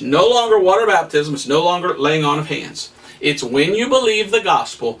 It's no longer water baptism. It's no longer laying on of hands. It's when you believe the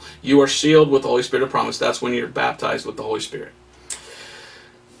gospel, you are sealed with the Holy Spirit of promise. That's when you're baptized with the Holy Spirit.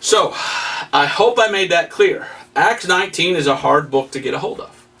 So, I hope I made that clear. Acts 19 is a hard book to get a hold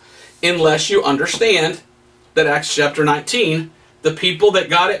of, unless you understand that Acts chapter 19, the people that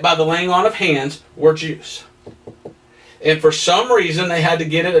got it by the laying on of hands were Jews. And for some reason, they had to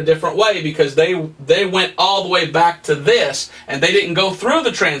get it a different way because they went all the way back to this, and they didn't go through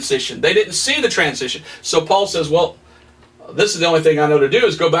the transition. They didn't see the transition. So Paul says, well, this is the only thing I know to do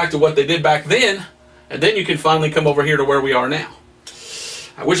is go back to what they did back then, and then you can finally come over here to where we are now.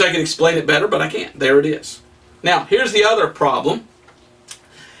 I wish I could explain it better, but I can't. There it is. Now, here's the other problem.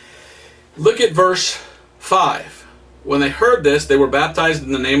 Look at verse 5. When they heard this, they were baptized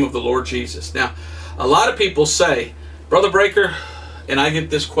in the name of the Lord Jesus. Now, a lot of people say, Brother Breaker, and I get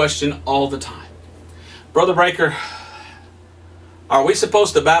this question all the time. Brother Breaker, are we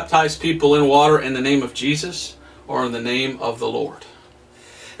supposed to baptize people in water in the name of Jesus or in the name of the Lord?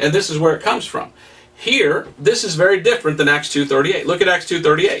 And this is where it comes from. Here, this is very different than Acts 2:38. Look at Acts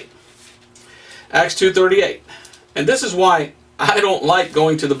 2:38. Acts 2:38. And this is why I don't like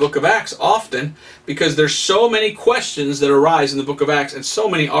going to the book of Acts often, because there's so many questions that arise in the book of Acts and so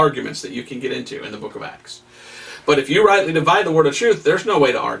many arguments that you can get into in the book of Acts. But if you rightly divide the word of truth, there's no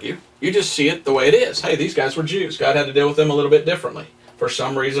way to argue. You just see it the way it is. Hey, these guys were Jews. God had to deal with them a little bit differently for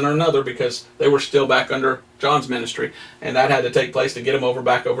some reason or another, because they were still back under John's ministry, and that had to take place to get them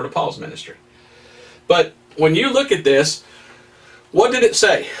back over to Paul's ministry. But when you look at this, what did it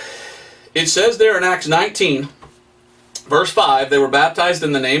say? It says there in Acts 19, verse 5, they were baptized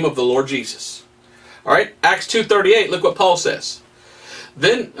in the name of the Lord Jesus. All right, Acts 2:38, look what Paul says.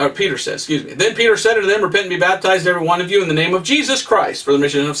 Peter says, Then Peter said unto them, repent and be baptized every one of you in the name of Jesus Christ for the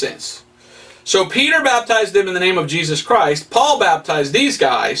remission of sins. So Peter baptized them in the name of Jesus Christ. Paul baptized these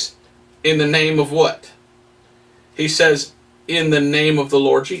guys in the name of what? He says, in the name of the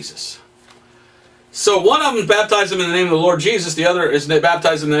Lord Jesus. So one of them baptized them in the name of the Lord Jesus. The other is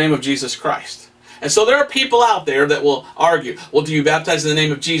baptized in the name of Jesus Christ. And so there are people out there that will argue, well, do you baptize in the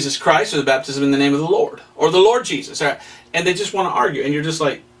name of Jesus Christ or the baptism in the name of the Lord? Or the Lord Jesus? And they just want to argue. And you're just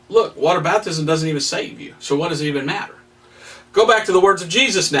like, look, water baptism doesn't even save you. So what does it even matter? Go back to the words of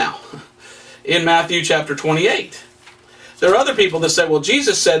Jesus now. In Matthew chapter 28. There are other people that say, well,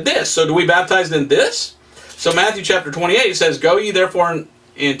 Jesus said this, so do we baptize in this? So Matthew chapter 28 says, go ye therefore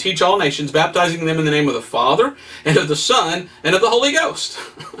and teach all nations, baptizing them in the name of the Father, and of the Son, and of the Holy Ghost.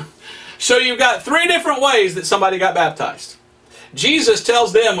 So you've got three different ways that somebody got baptized. Jesus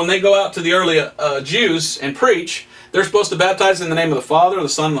tells them when they go out to the early Jews and preach, they're supposed to baptize in the name of the Father, the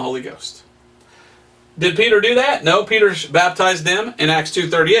Son, and the Holy Ghost. Did Peter do that? No, Peter baptized them in Acts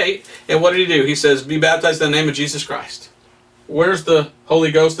 2:38. And what did he do? He says, be baptized in the name of Jesus Christ. Where's the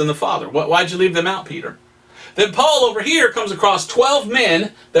Holy Ghost and the Father? Why'd you leave them out, Peter? Then Paul over here comes across 12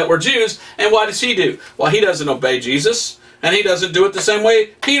 men that were Jews, and what does he do? Well, he doesn't obey Jesus, and he doesn't do it the same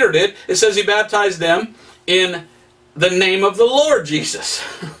way Peter did. It says he baptized them in the name of the Lord Jesus.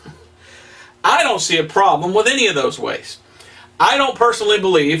 I don't see a problem with any of those ways. I don't personally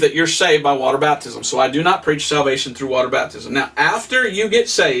believe that you're saved by water baptism, so I do not preach salvation through water baptism. Now, after you get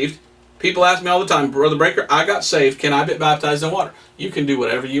saved, People ask me all the time, Brother Breaker, I got saved. Can I be baptized in water? You can do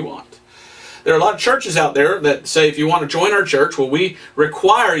whatever you want. There are a lot of churches out there that say if you want to join our church, well, we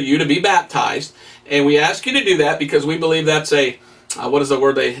require you to be baptized. And we ask you to do that because we believe that's a, what is the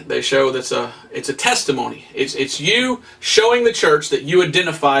word they show? It's a testimony. It's you showing the church that you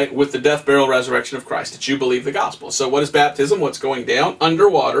identify with the death, burial, resurrection of Christ, that you believe the gospel. So what is baptism? What's going down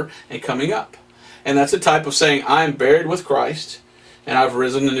underwater and coming up. And that's a type of saying, I am buried with Christ and I've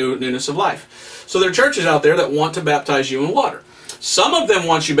risen to newness of life. So there are churches out there that want to baptize you in water. Some of them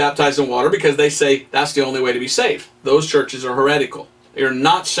want you baptized in water because they say that's the only way to be saved. Those churches are heretical. You're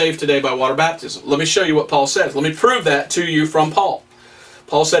not saved today by water baptism. Let me show you what Paul says. Let me prove that to you from Paul.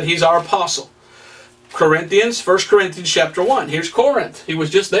 Paul said he's our apostle. 1 Corinthians chapter 1. Here's Corinth. He was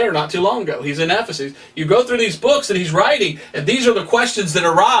just there not too long ago. He's in Ephesus. You go through these books that he's writing, and these are the questions that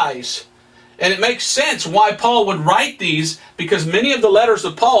arise. And it makes sense why Paul would write these, because many of the letters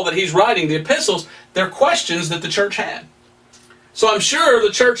of Paul that he's writing, the epistles, they're questions that the church had. So I'm sure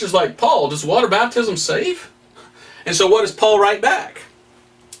the church is like, Paul, does water baptism save? And so what does Paul write back?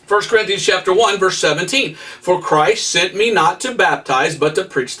 1 Corinthians chapter 1, verse 17. For Christ sent me not to baptize, but to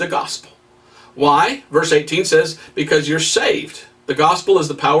preach the gospel. Why? Verse 18 says, because you're saved. The gospel is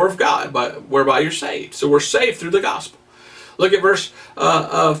the power of God whereby you're saved. So we're saved through the gospel. Look at verse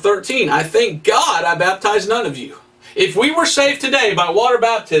 13. I thank God I baptized none of you. If we were saved today by water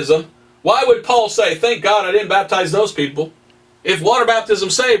baptism, why would Paul say, thank God I didn't baptize those people? If water baptism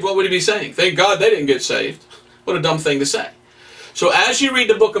saved, what would he be saying? Thank God they didn't get saved. What a dumb thing to say. So as you read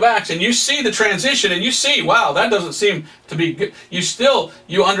the book of Acts and you see the transition and you see, wow, that doesn't seem to be good.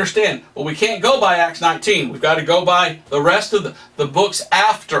 You understand, well, we can't go by Acts 19. We've got to go by the rest of the books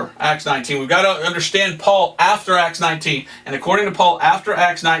after Acts 19. We've got to understand Paul after Acts 19. And according to Paul, after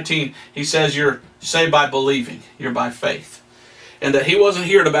Acts 19, he says you're saved by believing. You're by faith. And that he wasn't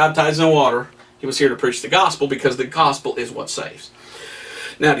here to baptize in water. He was here to preach the gospel because the gospel is what saves.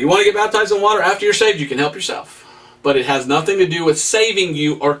 Now, do you want to get baptized in water after you're saved? You can help yourself. But it has nothing to do with saving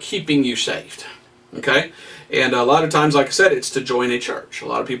you or keeping you saved. Okay? And a lot of times, like I said, it's to join a church. A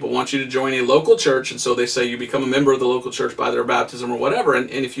lot of people want you to join a local church, and so they say you become a member of the local church by their baptism or whatever, and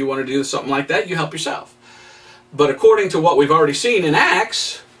if you want to do something like that, you help yourself. But according to what we've already seen in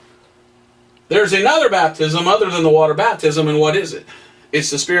Acts, there's another baptism other than the water baptism, and what is it?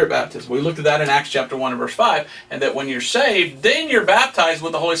 It's the Spirit baptism. We looked at that in Acts chapter 1 and verse 5, and that when you're saved, then you're baptized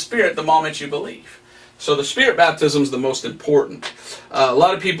with the Holy Spirit the moment you believe. So the Spirit baptism is the most important. A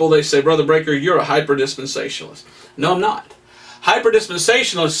lot of people, they say, Brother Breaker, you're a hyper-dispensationalist. No, I'm not.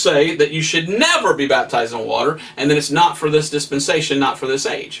 Hyper-dispensationalists say that you should never be baptized in water, and that it's not for this dispensation, not for this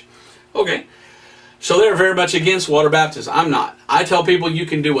age. Okay. So they're very much against water baptism. I'm not. I tell people you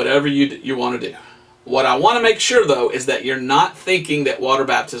can do whatever you want to do. What I want to make sure, though, is that you're not thinking that water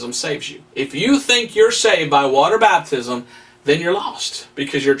baptism saves you. If you think you're saved by water baptism, then you're lost,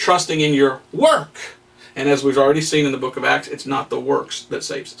 because you're trusting in your work. And as we've already seen in the book of Acts, it's not the works that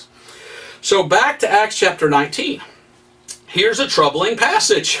saves us. So back to Acts chapter 19. Here's a troubling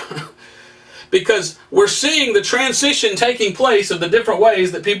passage. Because we're seeing the transition taking place of the different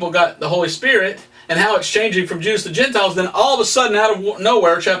ways that people got the Holy Spirit and how it's changing from Jews to Gentiles. Then all of a sudden, out of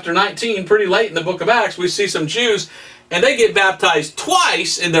nowhere, chapter 19, pretty late in the book of Acts, we see some Jews, and they get baptized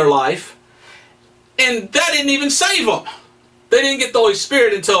twice in their life, and that didn't even save them. They didn't get the Holy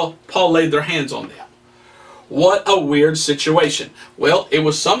Spirit until Paul laid their hands on them. What a weird situation. Well, it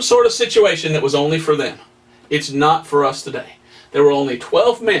was some sort of situation that was only for them. It's not for us today. There were only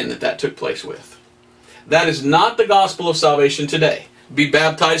 12 men that took place with. That is not the gospel of salvation today. Be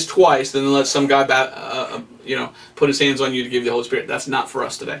baptized twice, then let some guy put his hands on you to give you the Holy Spirit. That's not for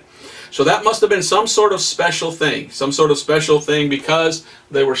us today. So that must have been some sort of special thing. Some sort of special thing because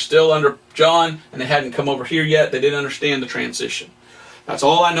they were still under John and they hadn't come over here yet. They didn't understand the transition. That's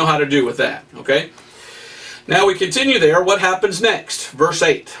all I know how to do with that. Okay? Now we continue there. What happens next? Verse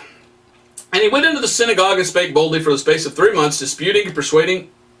 8. And he went into the synagogue and spake boldly for the space of 3 months, disputing and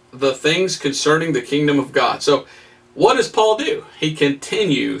persuading the things concerning the kingdom of God. So what does Paul do? He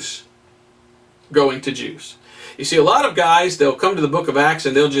continues going to Jews. You see, a lot of guys, they'll come to the book of Acts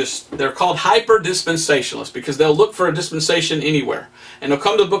and they're called hyper-dispensationalists because they'll look for a dispensation anywhere. And they'll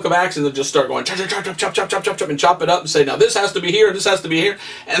come to the book of Acts and they'll just start going chop, chop, chop, chop, chop, chop, chop, chop, and chop it up and say, now this has to be here, this has to be here.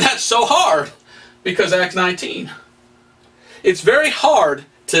 And that's so hard because Acts 19. It's very hard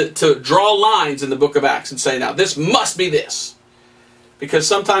to draw lines in the book of Acts and say, now this must be this. Because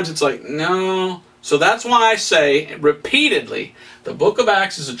sometimes it's like, no. So that's why I say repeatedly, the book of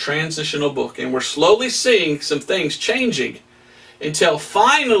Acts is a transitional book. And we're slowly seeing some things changing until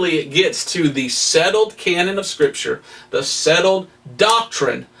finally it gets to the settled canon of Scripture, the settled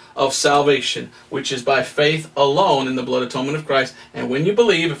doctrine of salvation, which is by faith alone in the blood atonement of Christ. And when you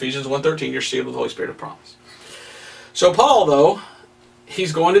believe, Ephesians 1:13, you're sealed with the Holy Spirit of promise. So Paul, though,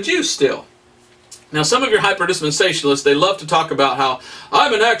 he's going to Jews still. Now, some of your hyper-dispensationalists, they love to talk about how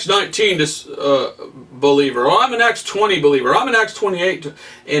I'm an Acts 19 believer, or I'm an Acts 20 believer, or I'm an Acts 28,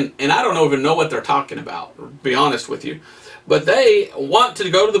 and I don't even know what they're talking about, to be honest with you. But they want to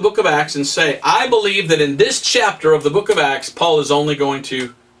go to the book of Acts and say, I believe that in this chapter of the book of Acts, Paul is only going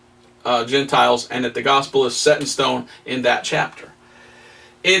to Gentiles, and that the gospel is set in stone in that chapter.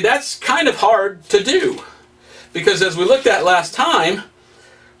 And that's kind of hard to do, because as we looked at last time,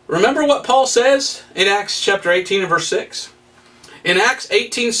 remember what Paul says in Acts chapter 18 and verse 6? In Acts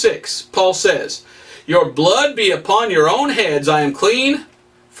 18:6, Paul says, your blood be upon your own heads, I am clean,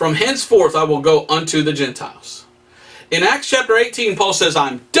 from henceforth I will go unto the Gentiles. In Acts chapter 18, Paul says,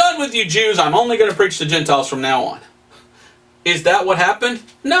 I'm done with you Jews, I'm only going to preach to Gentiles from now on. Is that what happened?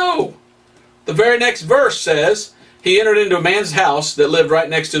 No. The very next verse says, he entered into a man's house that lived right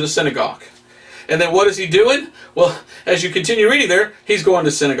next to the synagogue. And then what is he doing? Well, as you continue reading there, he's going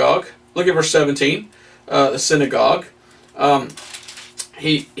to synagogue. Look at verse 17, the synagogue.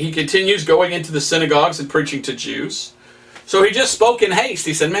 He continues going into the synagogues and preaching to Jews. So he just spoke in haste.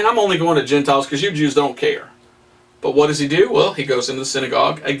 He said, man, I'm only going to Gentiles because you Jews don't care. But what does he do? Well, he goes into the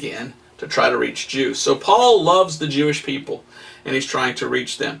synagogue again to try to reach Jews. So Paul loves the Jewish people, and he's trying to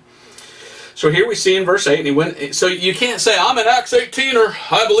reach them. So here we see in verse 8, and he went. So you can't say, I'm in Acts 18, or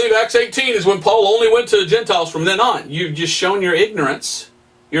I believe Acts 18 is when Paul only went to Gentiles from then on. You've just shown your ignorance.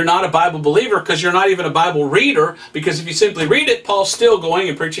 You're not a Bible believer because you're not even a Bible reader, because if you simply read it, Paul's still going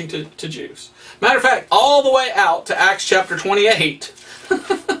and preaching to Jews. Matter of fact, all the way out to Acts chapter 28.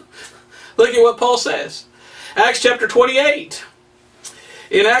 Look at what Paul says. Acts chapter 28.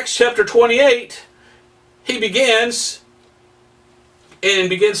 In Acts chapter 28, he begins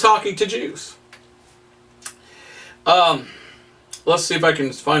talking to Jews. Let's see if I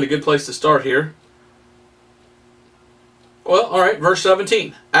can find a good place to start here. Well, all right, verse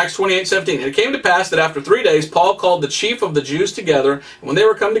 17. Acts 28:17. And it came to pass that after 3 days Paul called the chief of the Jews together, and when they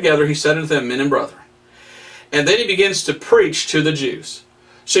were come together, he said unto them, men and brethren. And then he begins to preach to the Jews.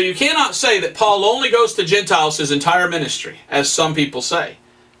 So you cannot say that Paul only goes to Gentiles his entire ministry, as some people say.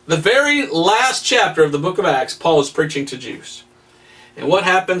 The very last chapter of the book of Acts, Paul is preaching to Jews. And what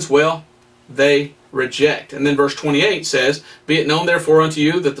happens? Well, they reject. And then verse 28 says, be it known therefore unto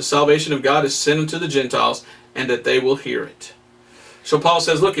you that the salvation of God is sent unto the Gentiles, and that they will hear it. So Paul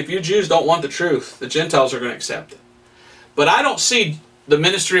says, look, if you Jews don't want the truth, the Gentiles are going to accept it. But I don't see the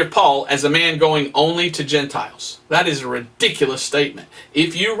ministry of Paul as a man going only to Gentiles. That is a ridiculous statement.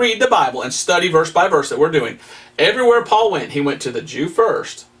 If you read the Bible and study verse by verse that we're doing, everywhere Paul went, he went to the Jew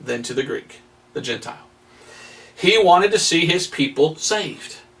first, then to the Greek, the Gentile. He wanted to see his people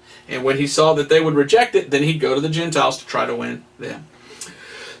saved. And when he saw that they would reject it, then he'd go to the Gentiles to try to win them.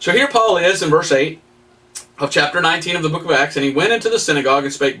 So here Paul is in verse 8 of chapter 19 of the book of Acts, and he went into the synagogue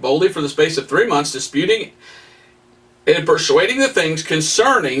and spake boldly for the space of 3 months, disputing and persuading the things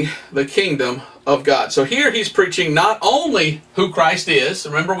concerning the kingdom of God. So here he's preaching not only who Christ is.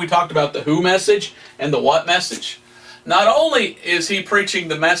 Remember we talked about the who message and the what message. Not only is he preaching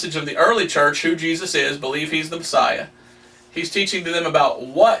the message of the early church, who Jesus is, believe he's the Messiah. He's teaching to them about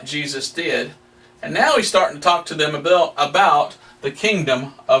what Jesus did. And now he's starting to talk to them about the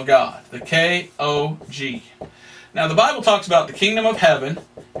kingdom of God. The K-O-G. Now the Bible talks about the kingdom of heaven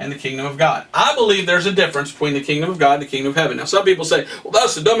and the kingdom of God. I believe there's a difference between the kingdom of God and the kingdom of heaven. Now some people say, well,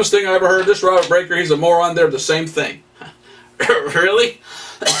 that's the dumbest thing I ever heard. This Robert Breaker, he's a moron. They're the same thing. Really?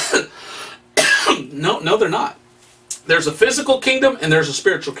 No, they're not. There's a physical kingdom and there's a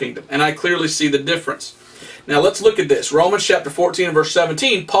spiritual kingdom. And I clearly see the difference. Now let's look at this. Romans chapter 14 and verse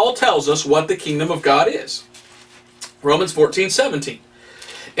 17, Paul tells us what the kingdom of God is. Romans 14:17.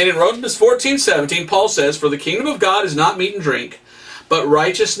 And in Romans 14:17, Paul says, for the kingdom of God is not meat and drink, but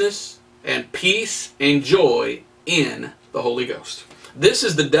righteousness and peace and joy in the Holy Ghost. This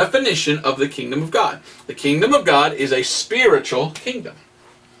is the definition of the kingdom of God. The kingdom of God is a spiritual kingdom.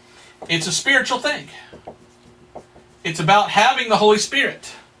 It's a spiritual thing. It's about having the Holy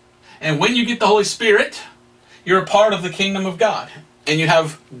Spirit. And when you get the Holy Spirit, you're a part of the kingdom of God. And you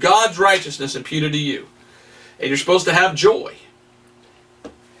have God's righteousness imputed to you. And you're supposed to have joy.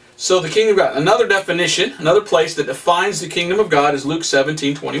 So the kingdom of God. Another definition, another place that defines the kingdom of God is Luke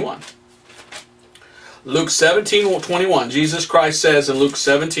 17:21. Luke 17:21. Jesus Christ says in Luke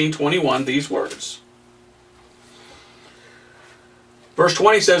 17:21 these words. Verse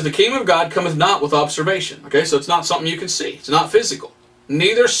 20 says, the kingdom of God cometh not with observation. Okay, so it's not something you can see. It's not physical.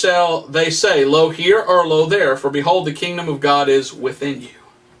 Neither shall they say, lo here or lo there, for behold, the kingdom of God is within you.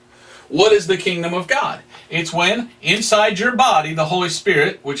 What is the kingdom of God? It's when inside your body, the Holy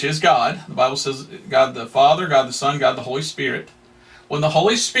Spirit, which is God, the Bible says God the Father, God the Son, God the Holy Spirit. When the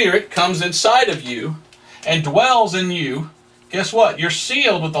Holy Spirit comes inside of you and dwells in you, guess what? You're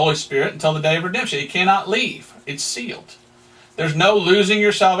sealed with the Holy Spirit until the day of redemption. You cannot leave. It's sealed. There's no losing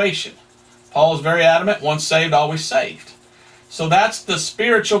your salvation. Paul is very adamant, once saved, always saved. So that's the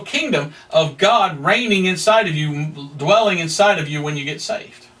spiritual kingdom of God reigning inside of you, dwelling inside of you when you get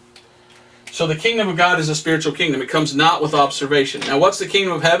saved. So the kingdom of God is a spiritual kingdom. It comes not with observation. Now what's the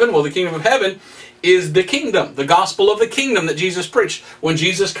kingdom of heaven? Well, the kingdom of heaven is the kingdom, the gospel of the kingdom that Jesus preached. When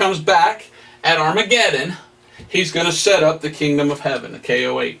Jesus comes back at Armageddon, He's going to set up the kingdom of heaven, the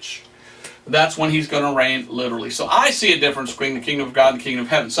KOH. That's when He's going to reign literally. So I see a difference between the kingdom of God and the kingdom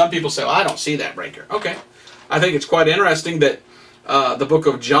of heaven. Some people say, well, I don't see that, Breaker. Okay. I think it's quite interesting that the book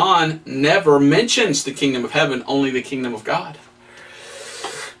of John never mentions the kingdom of heaven, only the kingdom of God.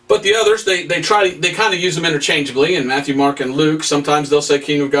 But the others, they kind of use them interchangeably. In Matthew, Mark, and Luke, sometimes they'll say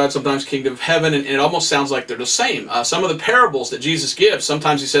kingdom of God, sometimes kingdom of heaven, and it almost sounds like they're the same. Some of the parables that Jesus gives,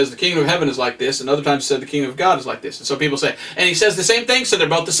 sometimes He says the kingdom of heaven is like this, and other times He said the kingdom of God is like this. And so people say, and He says the same thing, so they're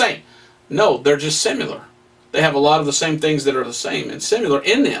both the same. No, they're just similar. They have a lot of the same things that are the same and similar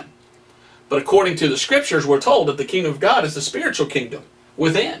in them. But according to the Scriptures, we're told that the kingdom of God is the spiritual kingdom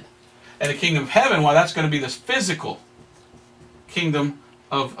within. And the kingdom of heaven, well, that's going to be this physical kingdom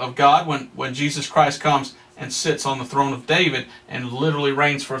of God when Jesus Christ comes and sits on the throne of David and literally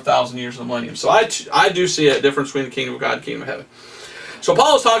reigns for 1,000 years of the millennium. So I do see a difference between the kingdom of God and the kingdom of heaven. So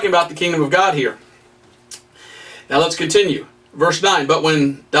Paul is talking about the kingdom of God here. Now let's continue. Verse 9, but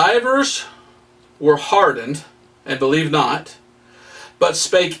when divers were hardened and believed not, but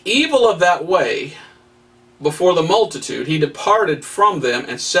spake evil of that way before the multitude, he departed from them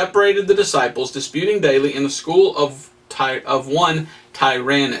and separated the disciples, disputing daily in the school of one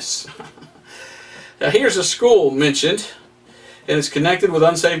Tyrannus. Now here's a school mentioned, and it's connected with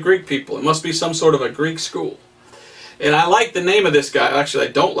unsaved Greek people. It must be some sort of a Greek school. And I like the name of this guy. Actually,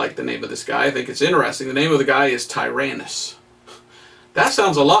 I don't like the name of this guy. I think it's interesting. The name of the guy is Tyrannus. That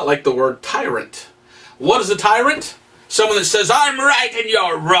sounds a lot like the word tyrant. What is a tyrant? Someone that says, I'm right and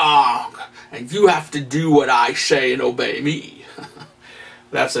you're wrong, and you have to do what I say and obey me.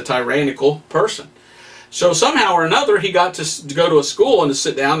 That's a tyrannical person. So somehow or another, he got to go to a school and to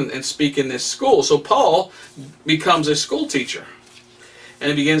sit down and speak in this school. So Paul becomes a school teacher, and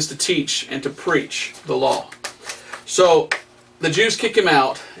he begins to teach and to preach the law. So the Jews kick him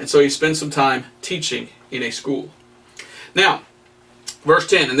out, and so he spends some time teaching in a school. Now, verse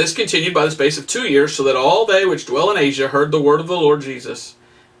 10, and this continued by the space of 2 years, so that all they which dwell in Asia heard the word of the Lord Jesus,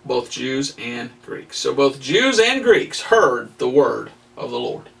 both Jews and Greeks. So both Jews and Greeks heard the word of the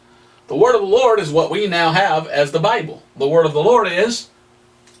Lord. The word of the Lord is what we now have as the Bible. The word of the Lord is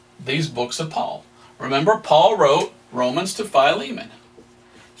these books of Paul. Remember, Paul wrote Romans to Philemon.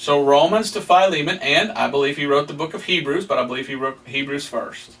 So Romans to Philemon, and I believe he wrote the book of Hebrews, but I believe he wrote Hebrews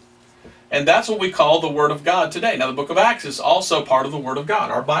first. And that's what we call the Word of God today. Now the book of Acts is also part of the Word of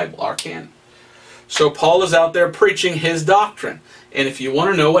God, our Bible, our canon. So Paul is out there preaching his doctrine. And if you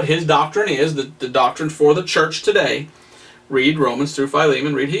want to know what his doctrine is, the doctrine for the church today, read Romans through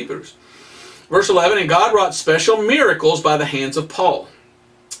Philemon, read Hebrews. Verse 11, and God wrought special miracles by the hands of Paul,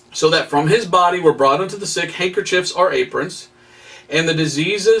 so that from his body were brought unto the sick handkerchiefs or aprons, and the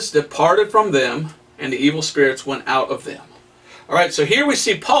diseases departed from them, and the evil spirits went out of them. All right, so here we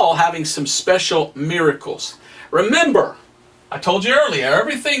see Paul having some special miracles. Remember, I told you earlier,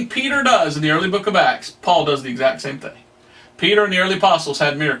 everything Peter does in the early book of Acts, Paul does the exact same thing. Peter and the early apostles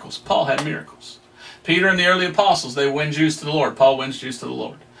had miracles. Paul had miracles. Peter and the early apostles, they win Jews to the Lord. Paul wins Jews to the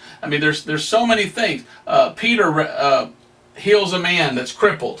Lord. I mean, there's so many things. Peter heals a man that's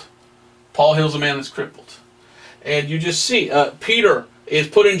crippled. Paul heals a man that's crippled. And you just see, Peter is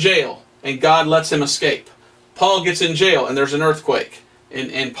put in jail, and God lets him escape. Paul gets in jail, and there's an earthquake.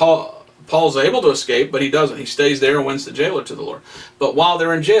 And Paul's able to escape, but he doesn't. He stays there and wins the jailer to the Lord. But while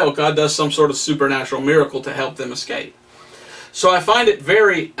they're in jail, God does some sort of supernatural miracle to help them escape. So I find it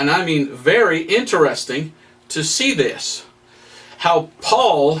very, and I mean very interesting to see this. How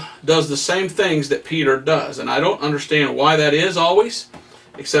Paul does the same things that Peter does. And I don't understand why that is always,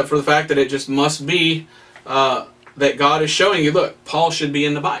 except for the fact that it just must be that God is showing you, look, Paul should be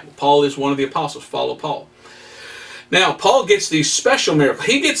in the Bible. Paul is one of the apostles. Follow Paul. Now, Paul gets these special miracles.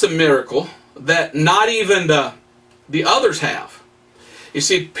 He gets a miracle that not even the others have. You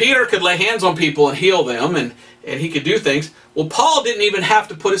see, Peter could lay hands on people and heal them, and he could do things. Well, Paul didn't even have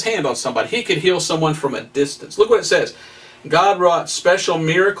to put his hand on somebody. He could heal someone from a distance. Look what it says. God wrought special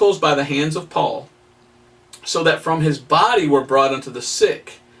miracles by the hands of Paul, so that from his body were brought unto the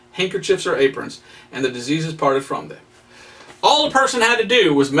sick handkerchiefs or aprons, and the diseases parted from them. All a person had to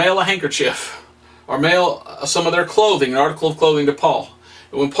do was mail a handkerchief or mail some of their clothing, an article of clothing, to Paul.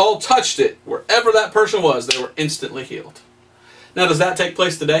 And when Paul touched it, wherever that person was, they were instantly healed. Now, does that take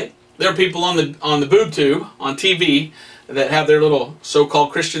place today? There are people on the boob tube, on TV, that have their little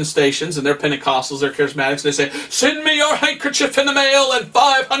so-called Christian stations, and they're Pentecostals, they're charismatics. They say, send me your handkerchief in the mail and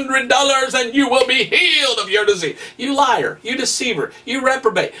 $500 and you will be healed of your disease. You liar, you deceiver, you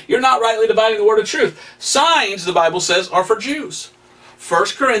reprobate. You're not rightly dividing the word of truth. Signs, the Bible says, are for Jews. 1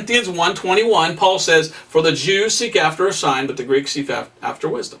 Corinthians 1:21, Paul says, for the Jews seek after a sign, but the Greeks seek after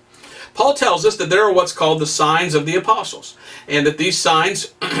wisdom. Paul tells us that there are what's called the signs of the apostles, and that these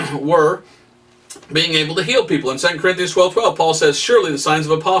signs were being able to heal people. In 2 Corinthians 12:12, Paul says, surely the signs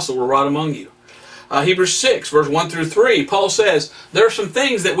of apostle were wrought among you. Hebrews 6, verse 1 through 3, Paul says, there are some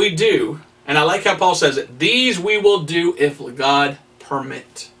things that we do, and I like how Paul says it, these we will do if God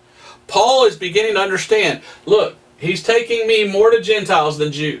permit. Paul is beginning to understand, look, he's taking me more to Gentiles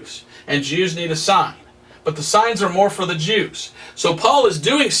than Jews, and Jews need a sign. But the signs are more for the Jews. So Paul is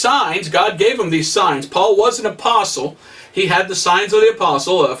doing signs. God gave him these signs. Paul was an apostle. He had the signs of the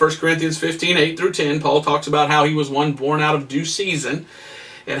apostle. 1 Corinthians 15, 8 through 10, Paul talks about how he was one born out of due season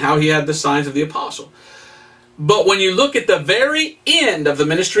and how he had the signs of the apostle. But when you look at the very end of the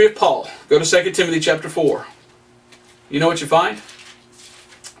ministry of Paul, go to 2 Timothy chapter 4. You know what you find?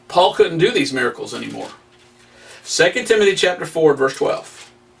 Paul couldn't do these miracles anymore. 2 Timothy chapter 4, verse 12.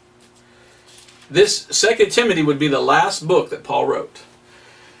 This 2 Timothy would be the last book that Paul wrote.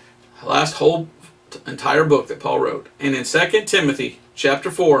 The last whole entire book that Paul wrote. And in 2 Timothy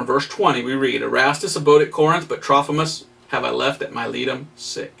chapter 4 and verse 20 we read, Erastus abode at Corinth, but Trophimus have I left at Miletum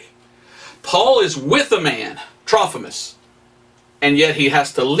sick. Paul is with a man, Trophimus, and yet he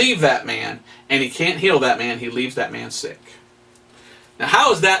has to leave that man, and he can't heal that man. He leaves that man sick. Now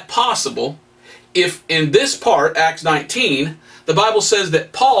how is that possible if in this part, Acts 19, the Bible says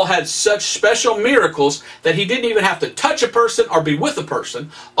that Paul had such special miracles that he didn't even have to touch a person or be with a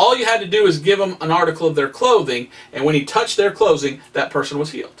person. All you had to do is give them an article of their clothing, and when he touched their clothing, that person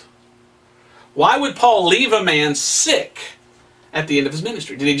was healed. Why would Paul leave a man sick at the end of his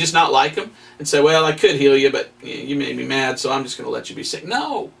ministry? Did he just not like him and say, well, I could heal you, but you made me mad, so I'm just going to let you be sick?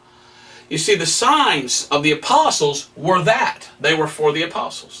 No. You see, the signs of the apostles were that. They were for the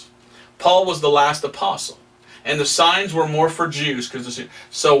apostles. Paul was the last apostle. And the signs were more for Jews.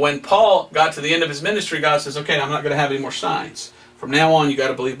 So when Paul got to the end of his ministry, God says, okay, I'm not going to have any more signs. From now on, you got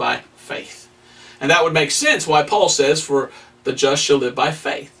to believe by faith. And that would make sense why Paul says, for the just shall live by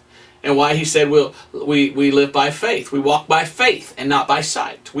faith. And why he said, we live by faith. We walk by faith and not by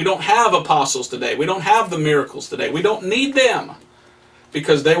sight. We don't have apostles today. We don't have the miracles today. We don't need them.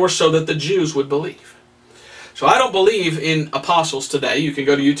 Because they were so that the Jews would believe. So I don't believe in apostles today. You can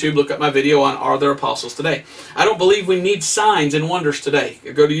go to YouTube, look up my video on Are There Apostles Today. I don't believe we need signs and wonders today.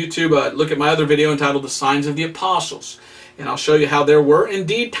 Go to YouTube, look at my other video entitled The Signs of the Apostles. And I'll show you how there were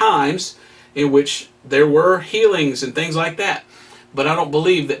indeed times in which there were healings and things like that. But I don't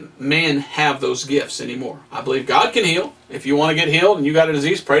believe that men have those gifts anymore. I believe God can heal. If you want to get healed and you got a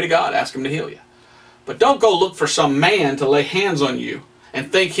disease, pray to God. Ask Him to heal you. But don't go look for some man to lay hands on you and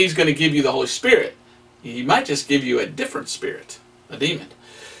think he's going to give you the Holy Spirit. He might just give you a different spirit, a demon.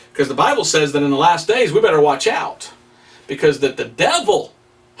 Because the Bible says that in the last days we better watch out. Because that the devil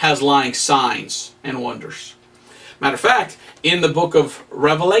has lying signs and wonders. Matter of fact, in the book of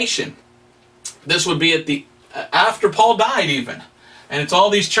Revelation, this would be at the after Paul died even. And it's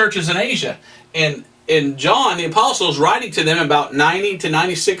all these churches in Asia. And John, the apostle, is writing to them about 90 to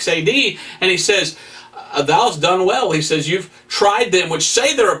 96 AD. And he says, thou hast done well. He says, you've tried them which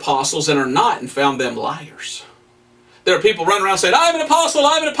say they're apostles and are not, and found them liars. There are people running around saying, I'm an apostle,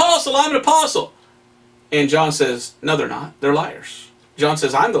 I'm an apostle, I'm an apostle. And John says, no, they're not. They're liars. John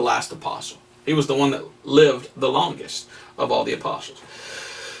says, I'm the last apostle. He was the one that lived the longest of all the apostles.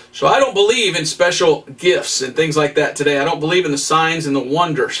 So I don't believe in special gifts and things like that today. I don't believe in the signs and the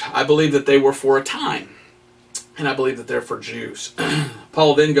wonders. I believe that they were for a time. And I believe that they're for Jews.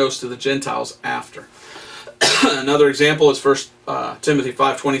 Paul then goes to the Gentiles after. Another example is 1 Timothy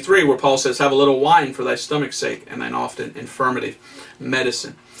 5:23, where Paul says, have a little wine for thy stomach's sake, and thine often infirmity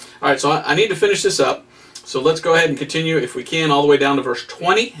medicine. All right, so I need to finish this up. So let's go ahead and continue, if we can, all the way down to verse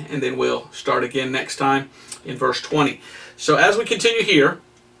 20, and then we'll start again next time in verse 20. So as we continue here,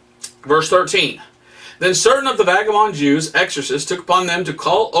 verse 13. Then certain of the vagabond Jews, exorcists, took upon them to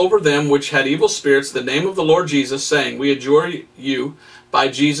call over them which had evil spirits the name of the Lord Jesus, saying, we adjure you by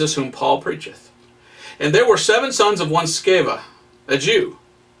Jesus whom Paul preacheth. And there were 7 sons of one Sceva, a Jew,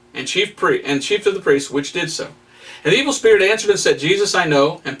 and chief of the priests, which did so. And the evil spirit answered and said, Jesus I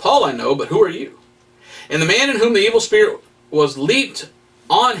know, and Paul I know, but who are you? And the man in whom the evil spirit was leaped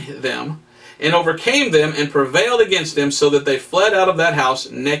on them, and overcame them, and prevailed against them, so that they fled out of that house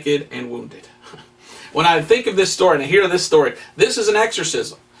naked and wounded. When I think of this story, and I hear this story, this is an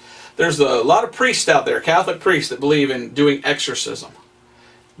exorcism. There's a lot of priests out there, Catholic priests, that believe in doing exorcism.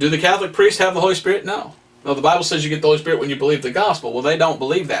 Do the Catholic priests have the Holy Spirit? No. No, the Bible says you get the Holy Spirit when you believe the gospel. Well, they don't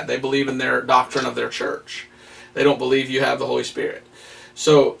believe that. They believe in their doctrine of their church. They don't believe you have the Holy Spirit.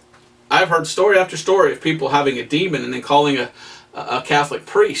 So, I've heard story after story of people having a demon and then calling a Catholic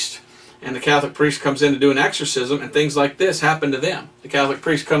priest. And the Catholic priest comes in to do an exorcism, and things like this happen to them. The Catholic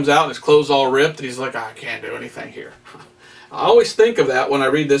priest comes out and his clothes all ripped, and he's like, I can't do anything here. I always think of that when I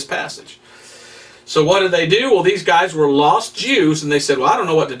read this passage. So what did they do? Well, these guys were lost Jews, and they said, well, I don't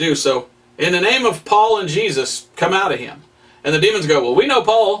know what to do. So, in the name of Paul and Jesus, come out of him. And the demons go, well, we know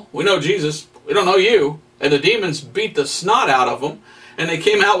Paul, we know Jesus, we don't know you. And the demons beat the snot out of them, and they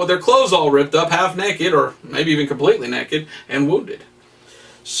came out with their clothes all ripped up, half naked, or maybe even completely naked, and wounded.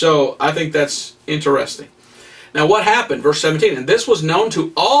 So, I think that's interesting. Now, what happened? Verse 17, and this was known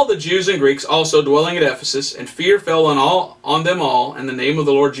to all the Jews and Greeks also dwelling at Ephesus, and fear fell on them all, and the name of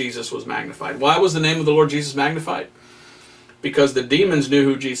the Lord Jesus was magnified. Why was the name of the Lord Jesus magnified? Because the demons knew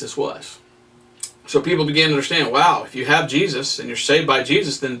who Jesus was. So people began to understand, wow, if you have Jesus, and you're saved by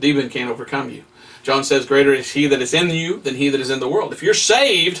Jesus, then the demon can't overcome you. John says, greater is he that is in you than he that is in the world. If you're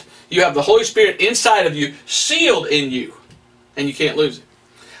saved, you have the Holy Spirit inside of you, sealed in you, and you can't lose it.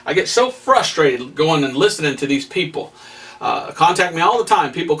 I get so frustrated going and listening to these people. Contact me all the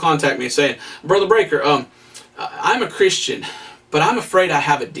time. People contact me saying, Brother Breaker, I'm a Christian, but I'm afraid I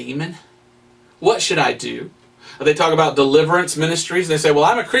have a demon. What should I do? They talk about deliverance ministries. They say, well,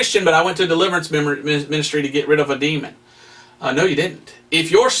 I'm a Christian, but I went to a deliverance ministry to get rid of a demon. No, you didn't. If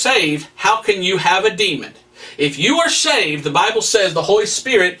you're saved, how can you have a demon? If you are saved, the Bible says the Holy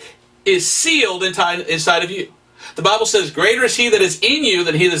Spirit is sealed inside of you. The Bible says, greater is he that is in you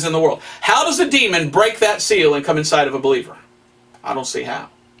than he that is in the world. How does a demon break that seal and come inside of a believer? I don't see how.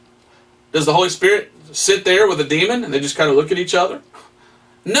 Does the Holy Spirit sit there with a demon and they just kind of look at each other?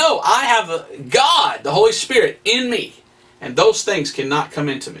 No, I have God, the Holy Spirit, in me. And those things cannot come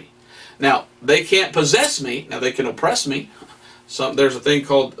into me. Now, they can't possess me. Now, they can oppress me. There's a thing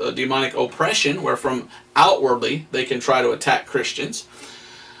called demonic oppression, where from outwardly they can try to attack Christians.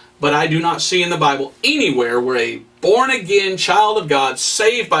 But I do not see in the Bible anywhere where a born-again child of God,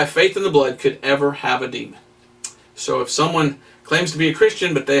 saved by faith in the blood, could ever have a demon. So if someone claims to be a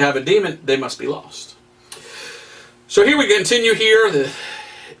Christian, but they have a demon, they must be lost. So here we continue here,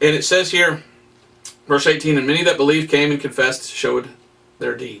 and it says here, verse 18, and many that believed came and confessed, showed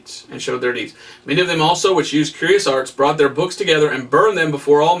their deeds. Many of them also, which used curious arts, brought their books together and burned them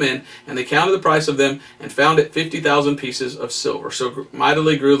before all men, and they counted the price of them, and found it 50,000 pieces of silver. So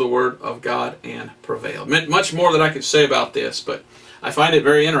mightily grew the word of God and prevailed. Much more that I could say about this, but I find it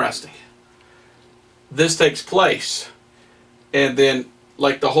very interesting. This takes place, and then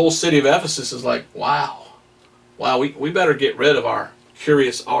like the whole city of Ephesus is like, wow, we better get rid of our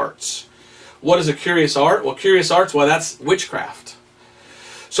curious arts. What is a curious art? Well, curious arts, well, that's witchcraft.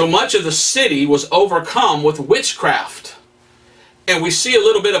 So much of the city was overcome with witchcraft. And we see a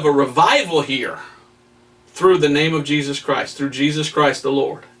little bit of a revival here through the name of Jesus Christ, through Jesus Christ the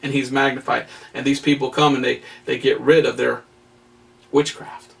Lord. And He's magnified. And these people come and they get rid of their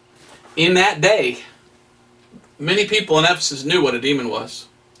witchcraft. In that day, many people in Ephesus knew what a demon was.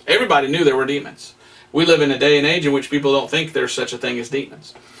 Everybody knew there were demons. We live in a day and age in which people don't think there's such a thing as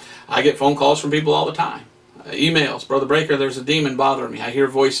demons. I get phone calls from people all the time. Emails, Brother Breaker, there's a demon bothering me. I hear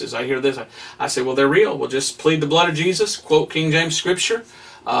voices. I hear this. I say, well, they're real. Well, just plead the blood of Jesus. Quote King James Scripture.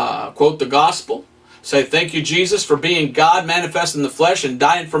 Quote the gospel. Say, thank you, Jesus, for being God manifest in the flesh and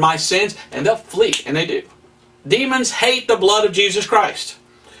dying for my sins. And they'll flee. And they do. Demons hate the blood of Jesus Christ.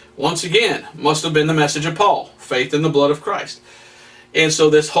 Once again, must have been the message of Paul. Faith in the blood of Christ. And so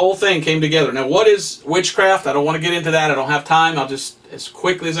this whole thing came together. Now, what is witchcraft? I don't want to get into that. I don't have time. I'll just, as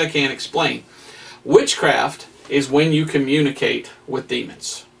quickly as I can, explain. Witchcraft is when you communicate with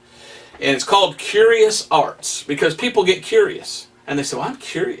demons. And it's called curious arts because people get curious. And they say, well, I'm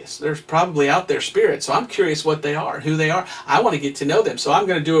curious. There's probably out there spirits, so I'm curious what they are, who they are. I want to get to know them. So I'm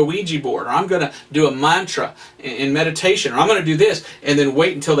going to do a Ouija board, or I'm going to do a mantra in meditation, or I'm going to do this, and then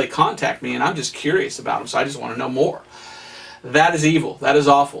wait until they contact me, and I'm just curious about them, so I just want to know more. That is evil. That is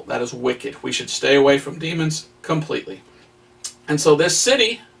awful. That is wicked. We should stay away from demons completely. And so this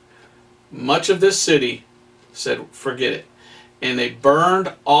city, much of this city said, forget it. And they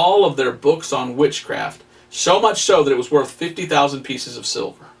burned all of their books on witchcraft, so much so that it was worth 50,000 pieces of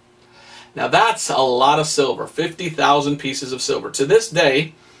silver. Now that's a lot of silver, 50,000 pieces of silver. To this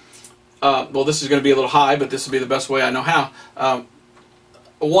day, well, this is going to be a little high, but this will be the best way I know how.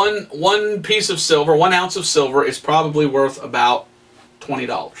 One piece of silver, 1 ounce of silver is probably worth about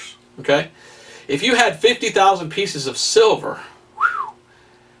 $20. Okay? If you had 50,000 pieces of silver, whew,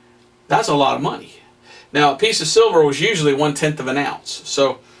 that's a lot of money. Now, a piece of silver was usually 1/10 of an ounce.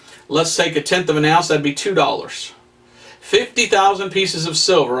 So let's take 1/10 of an ounce, that'd be $2. 50,000 pieces of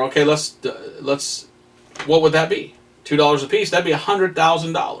silver, okay, let's what would that be? $2 a piece, that'd be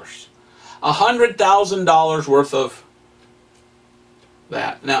 $100,000. $100,000 worth of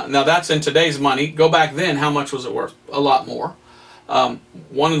that. Now that's in today's money. Go back then, how much was it worth? A lot more.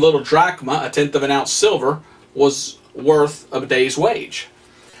 One little drachma, 1/10 of an ounce silver, was worth a day's wage.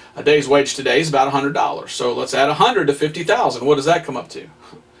 A day's wage today is about $100. So let's add 100 to 50,000. What does that come up to?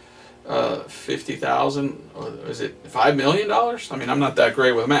 50,000, is it $5 million? I mean, I'm not that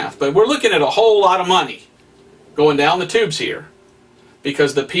great with math, but we're looking at a whole lot of money going down the tubes here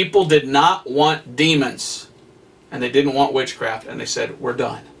because the people did not want demons and they didn't want witchcraft, and they said, we're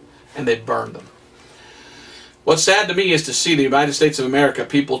done, and they burned them. What's sad to me is to see the United States of America,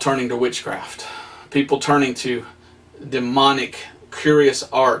 people turning to witchcraft, people turning to demonic, curious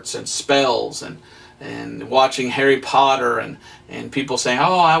arts and spells, and watching Harry Potter, and people saying,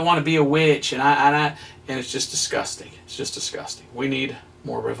 oh, I want to be a witch, and it's just disgusting. It's just disgusting. We need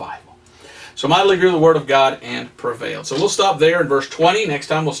more revival. So mightily grew the word of God and prevailed. So we'll stop there in verse 20. Next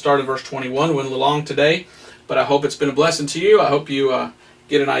time we'll start in verse 21. Went a little long today, but I hope it's been a blessing to you. I hope you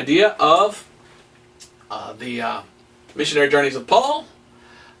get an idea of the missionary journeys of Paul.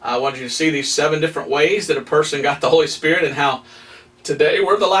 I wanted you to see these 7 different ways that a person got the Holy Spirit, and how today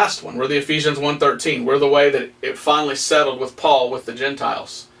we're the last one. We're the Ephesians 1:13. We're the way that it finally settled with Paul with the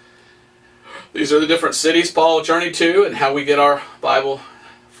Gentiles. These are the different cities Paul journeyed to and how we get our Bible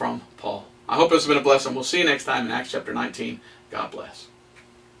from Paul. I hope this has been a blessing. We'll see you next time in Acts chapter 19. God bless.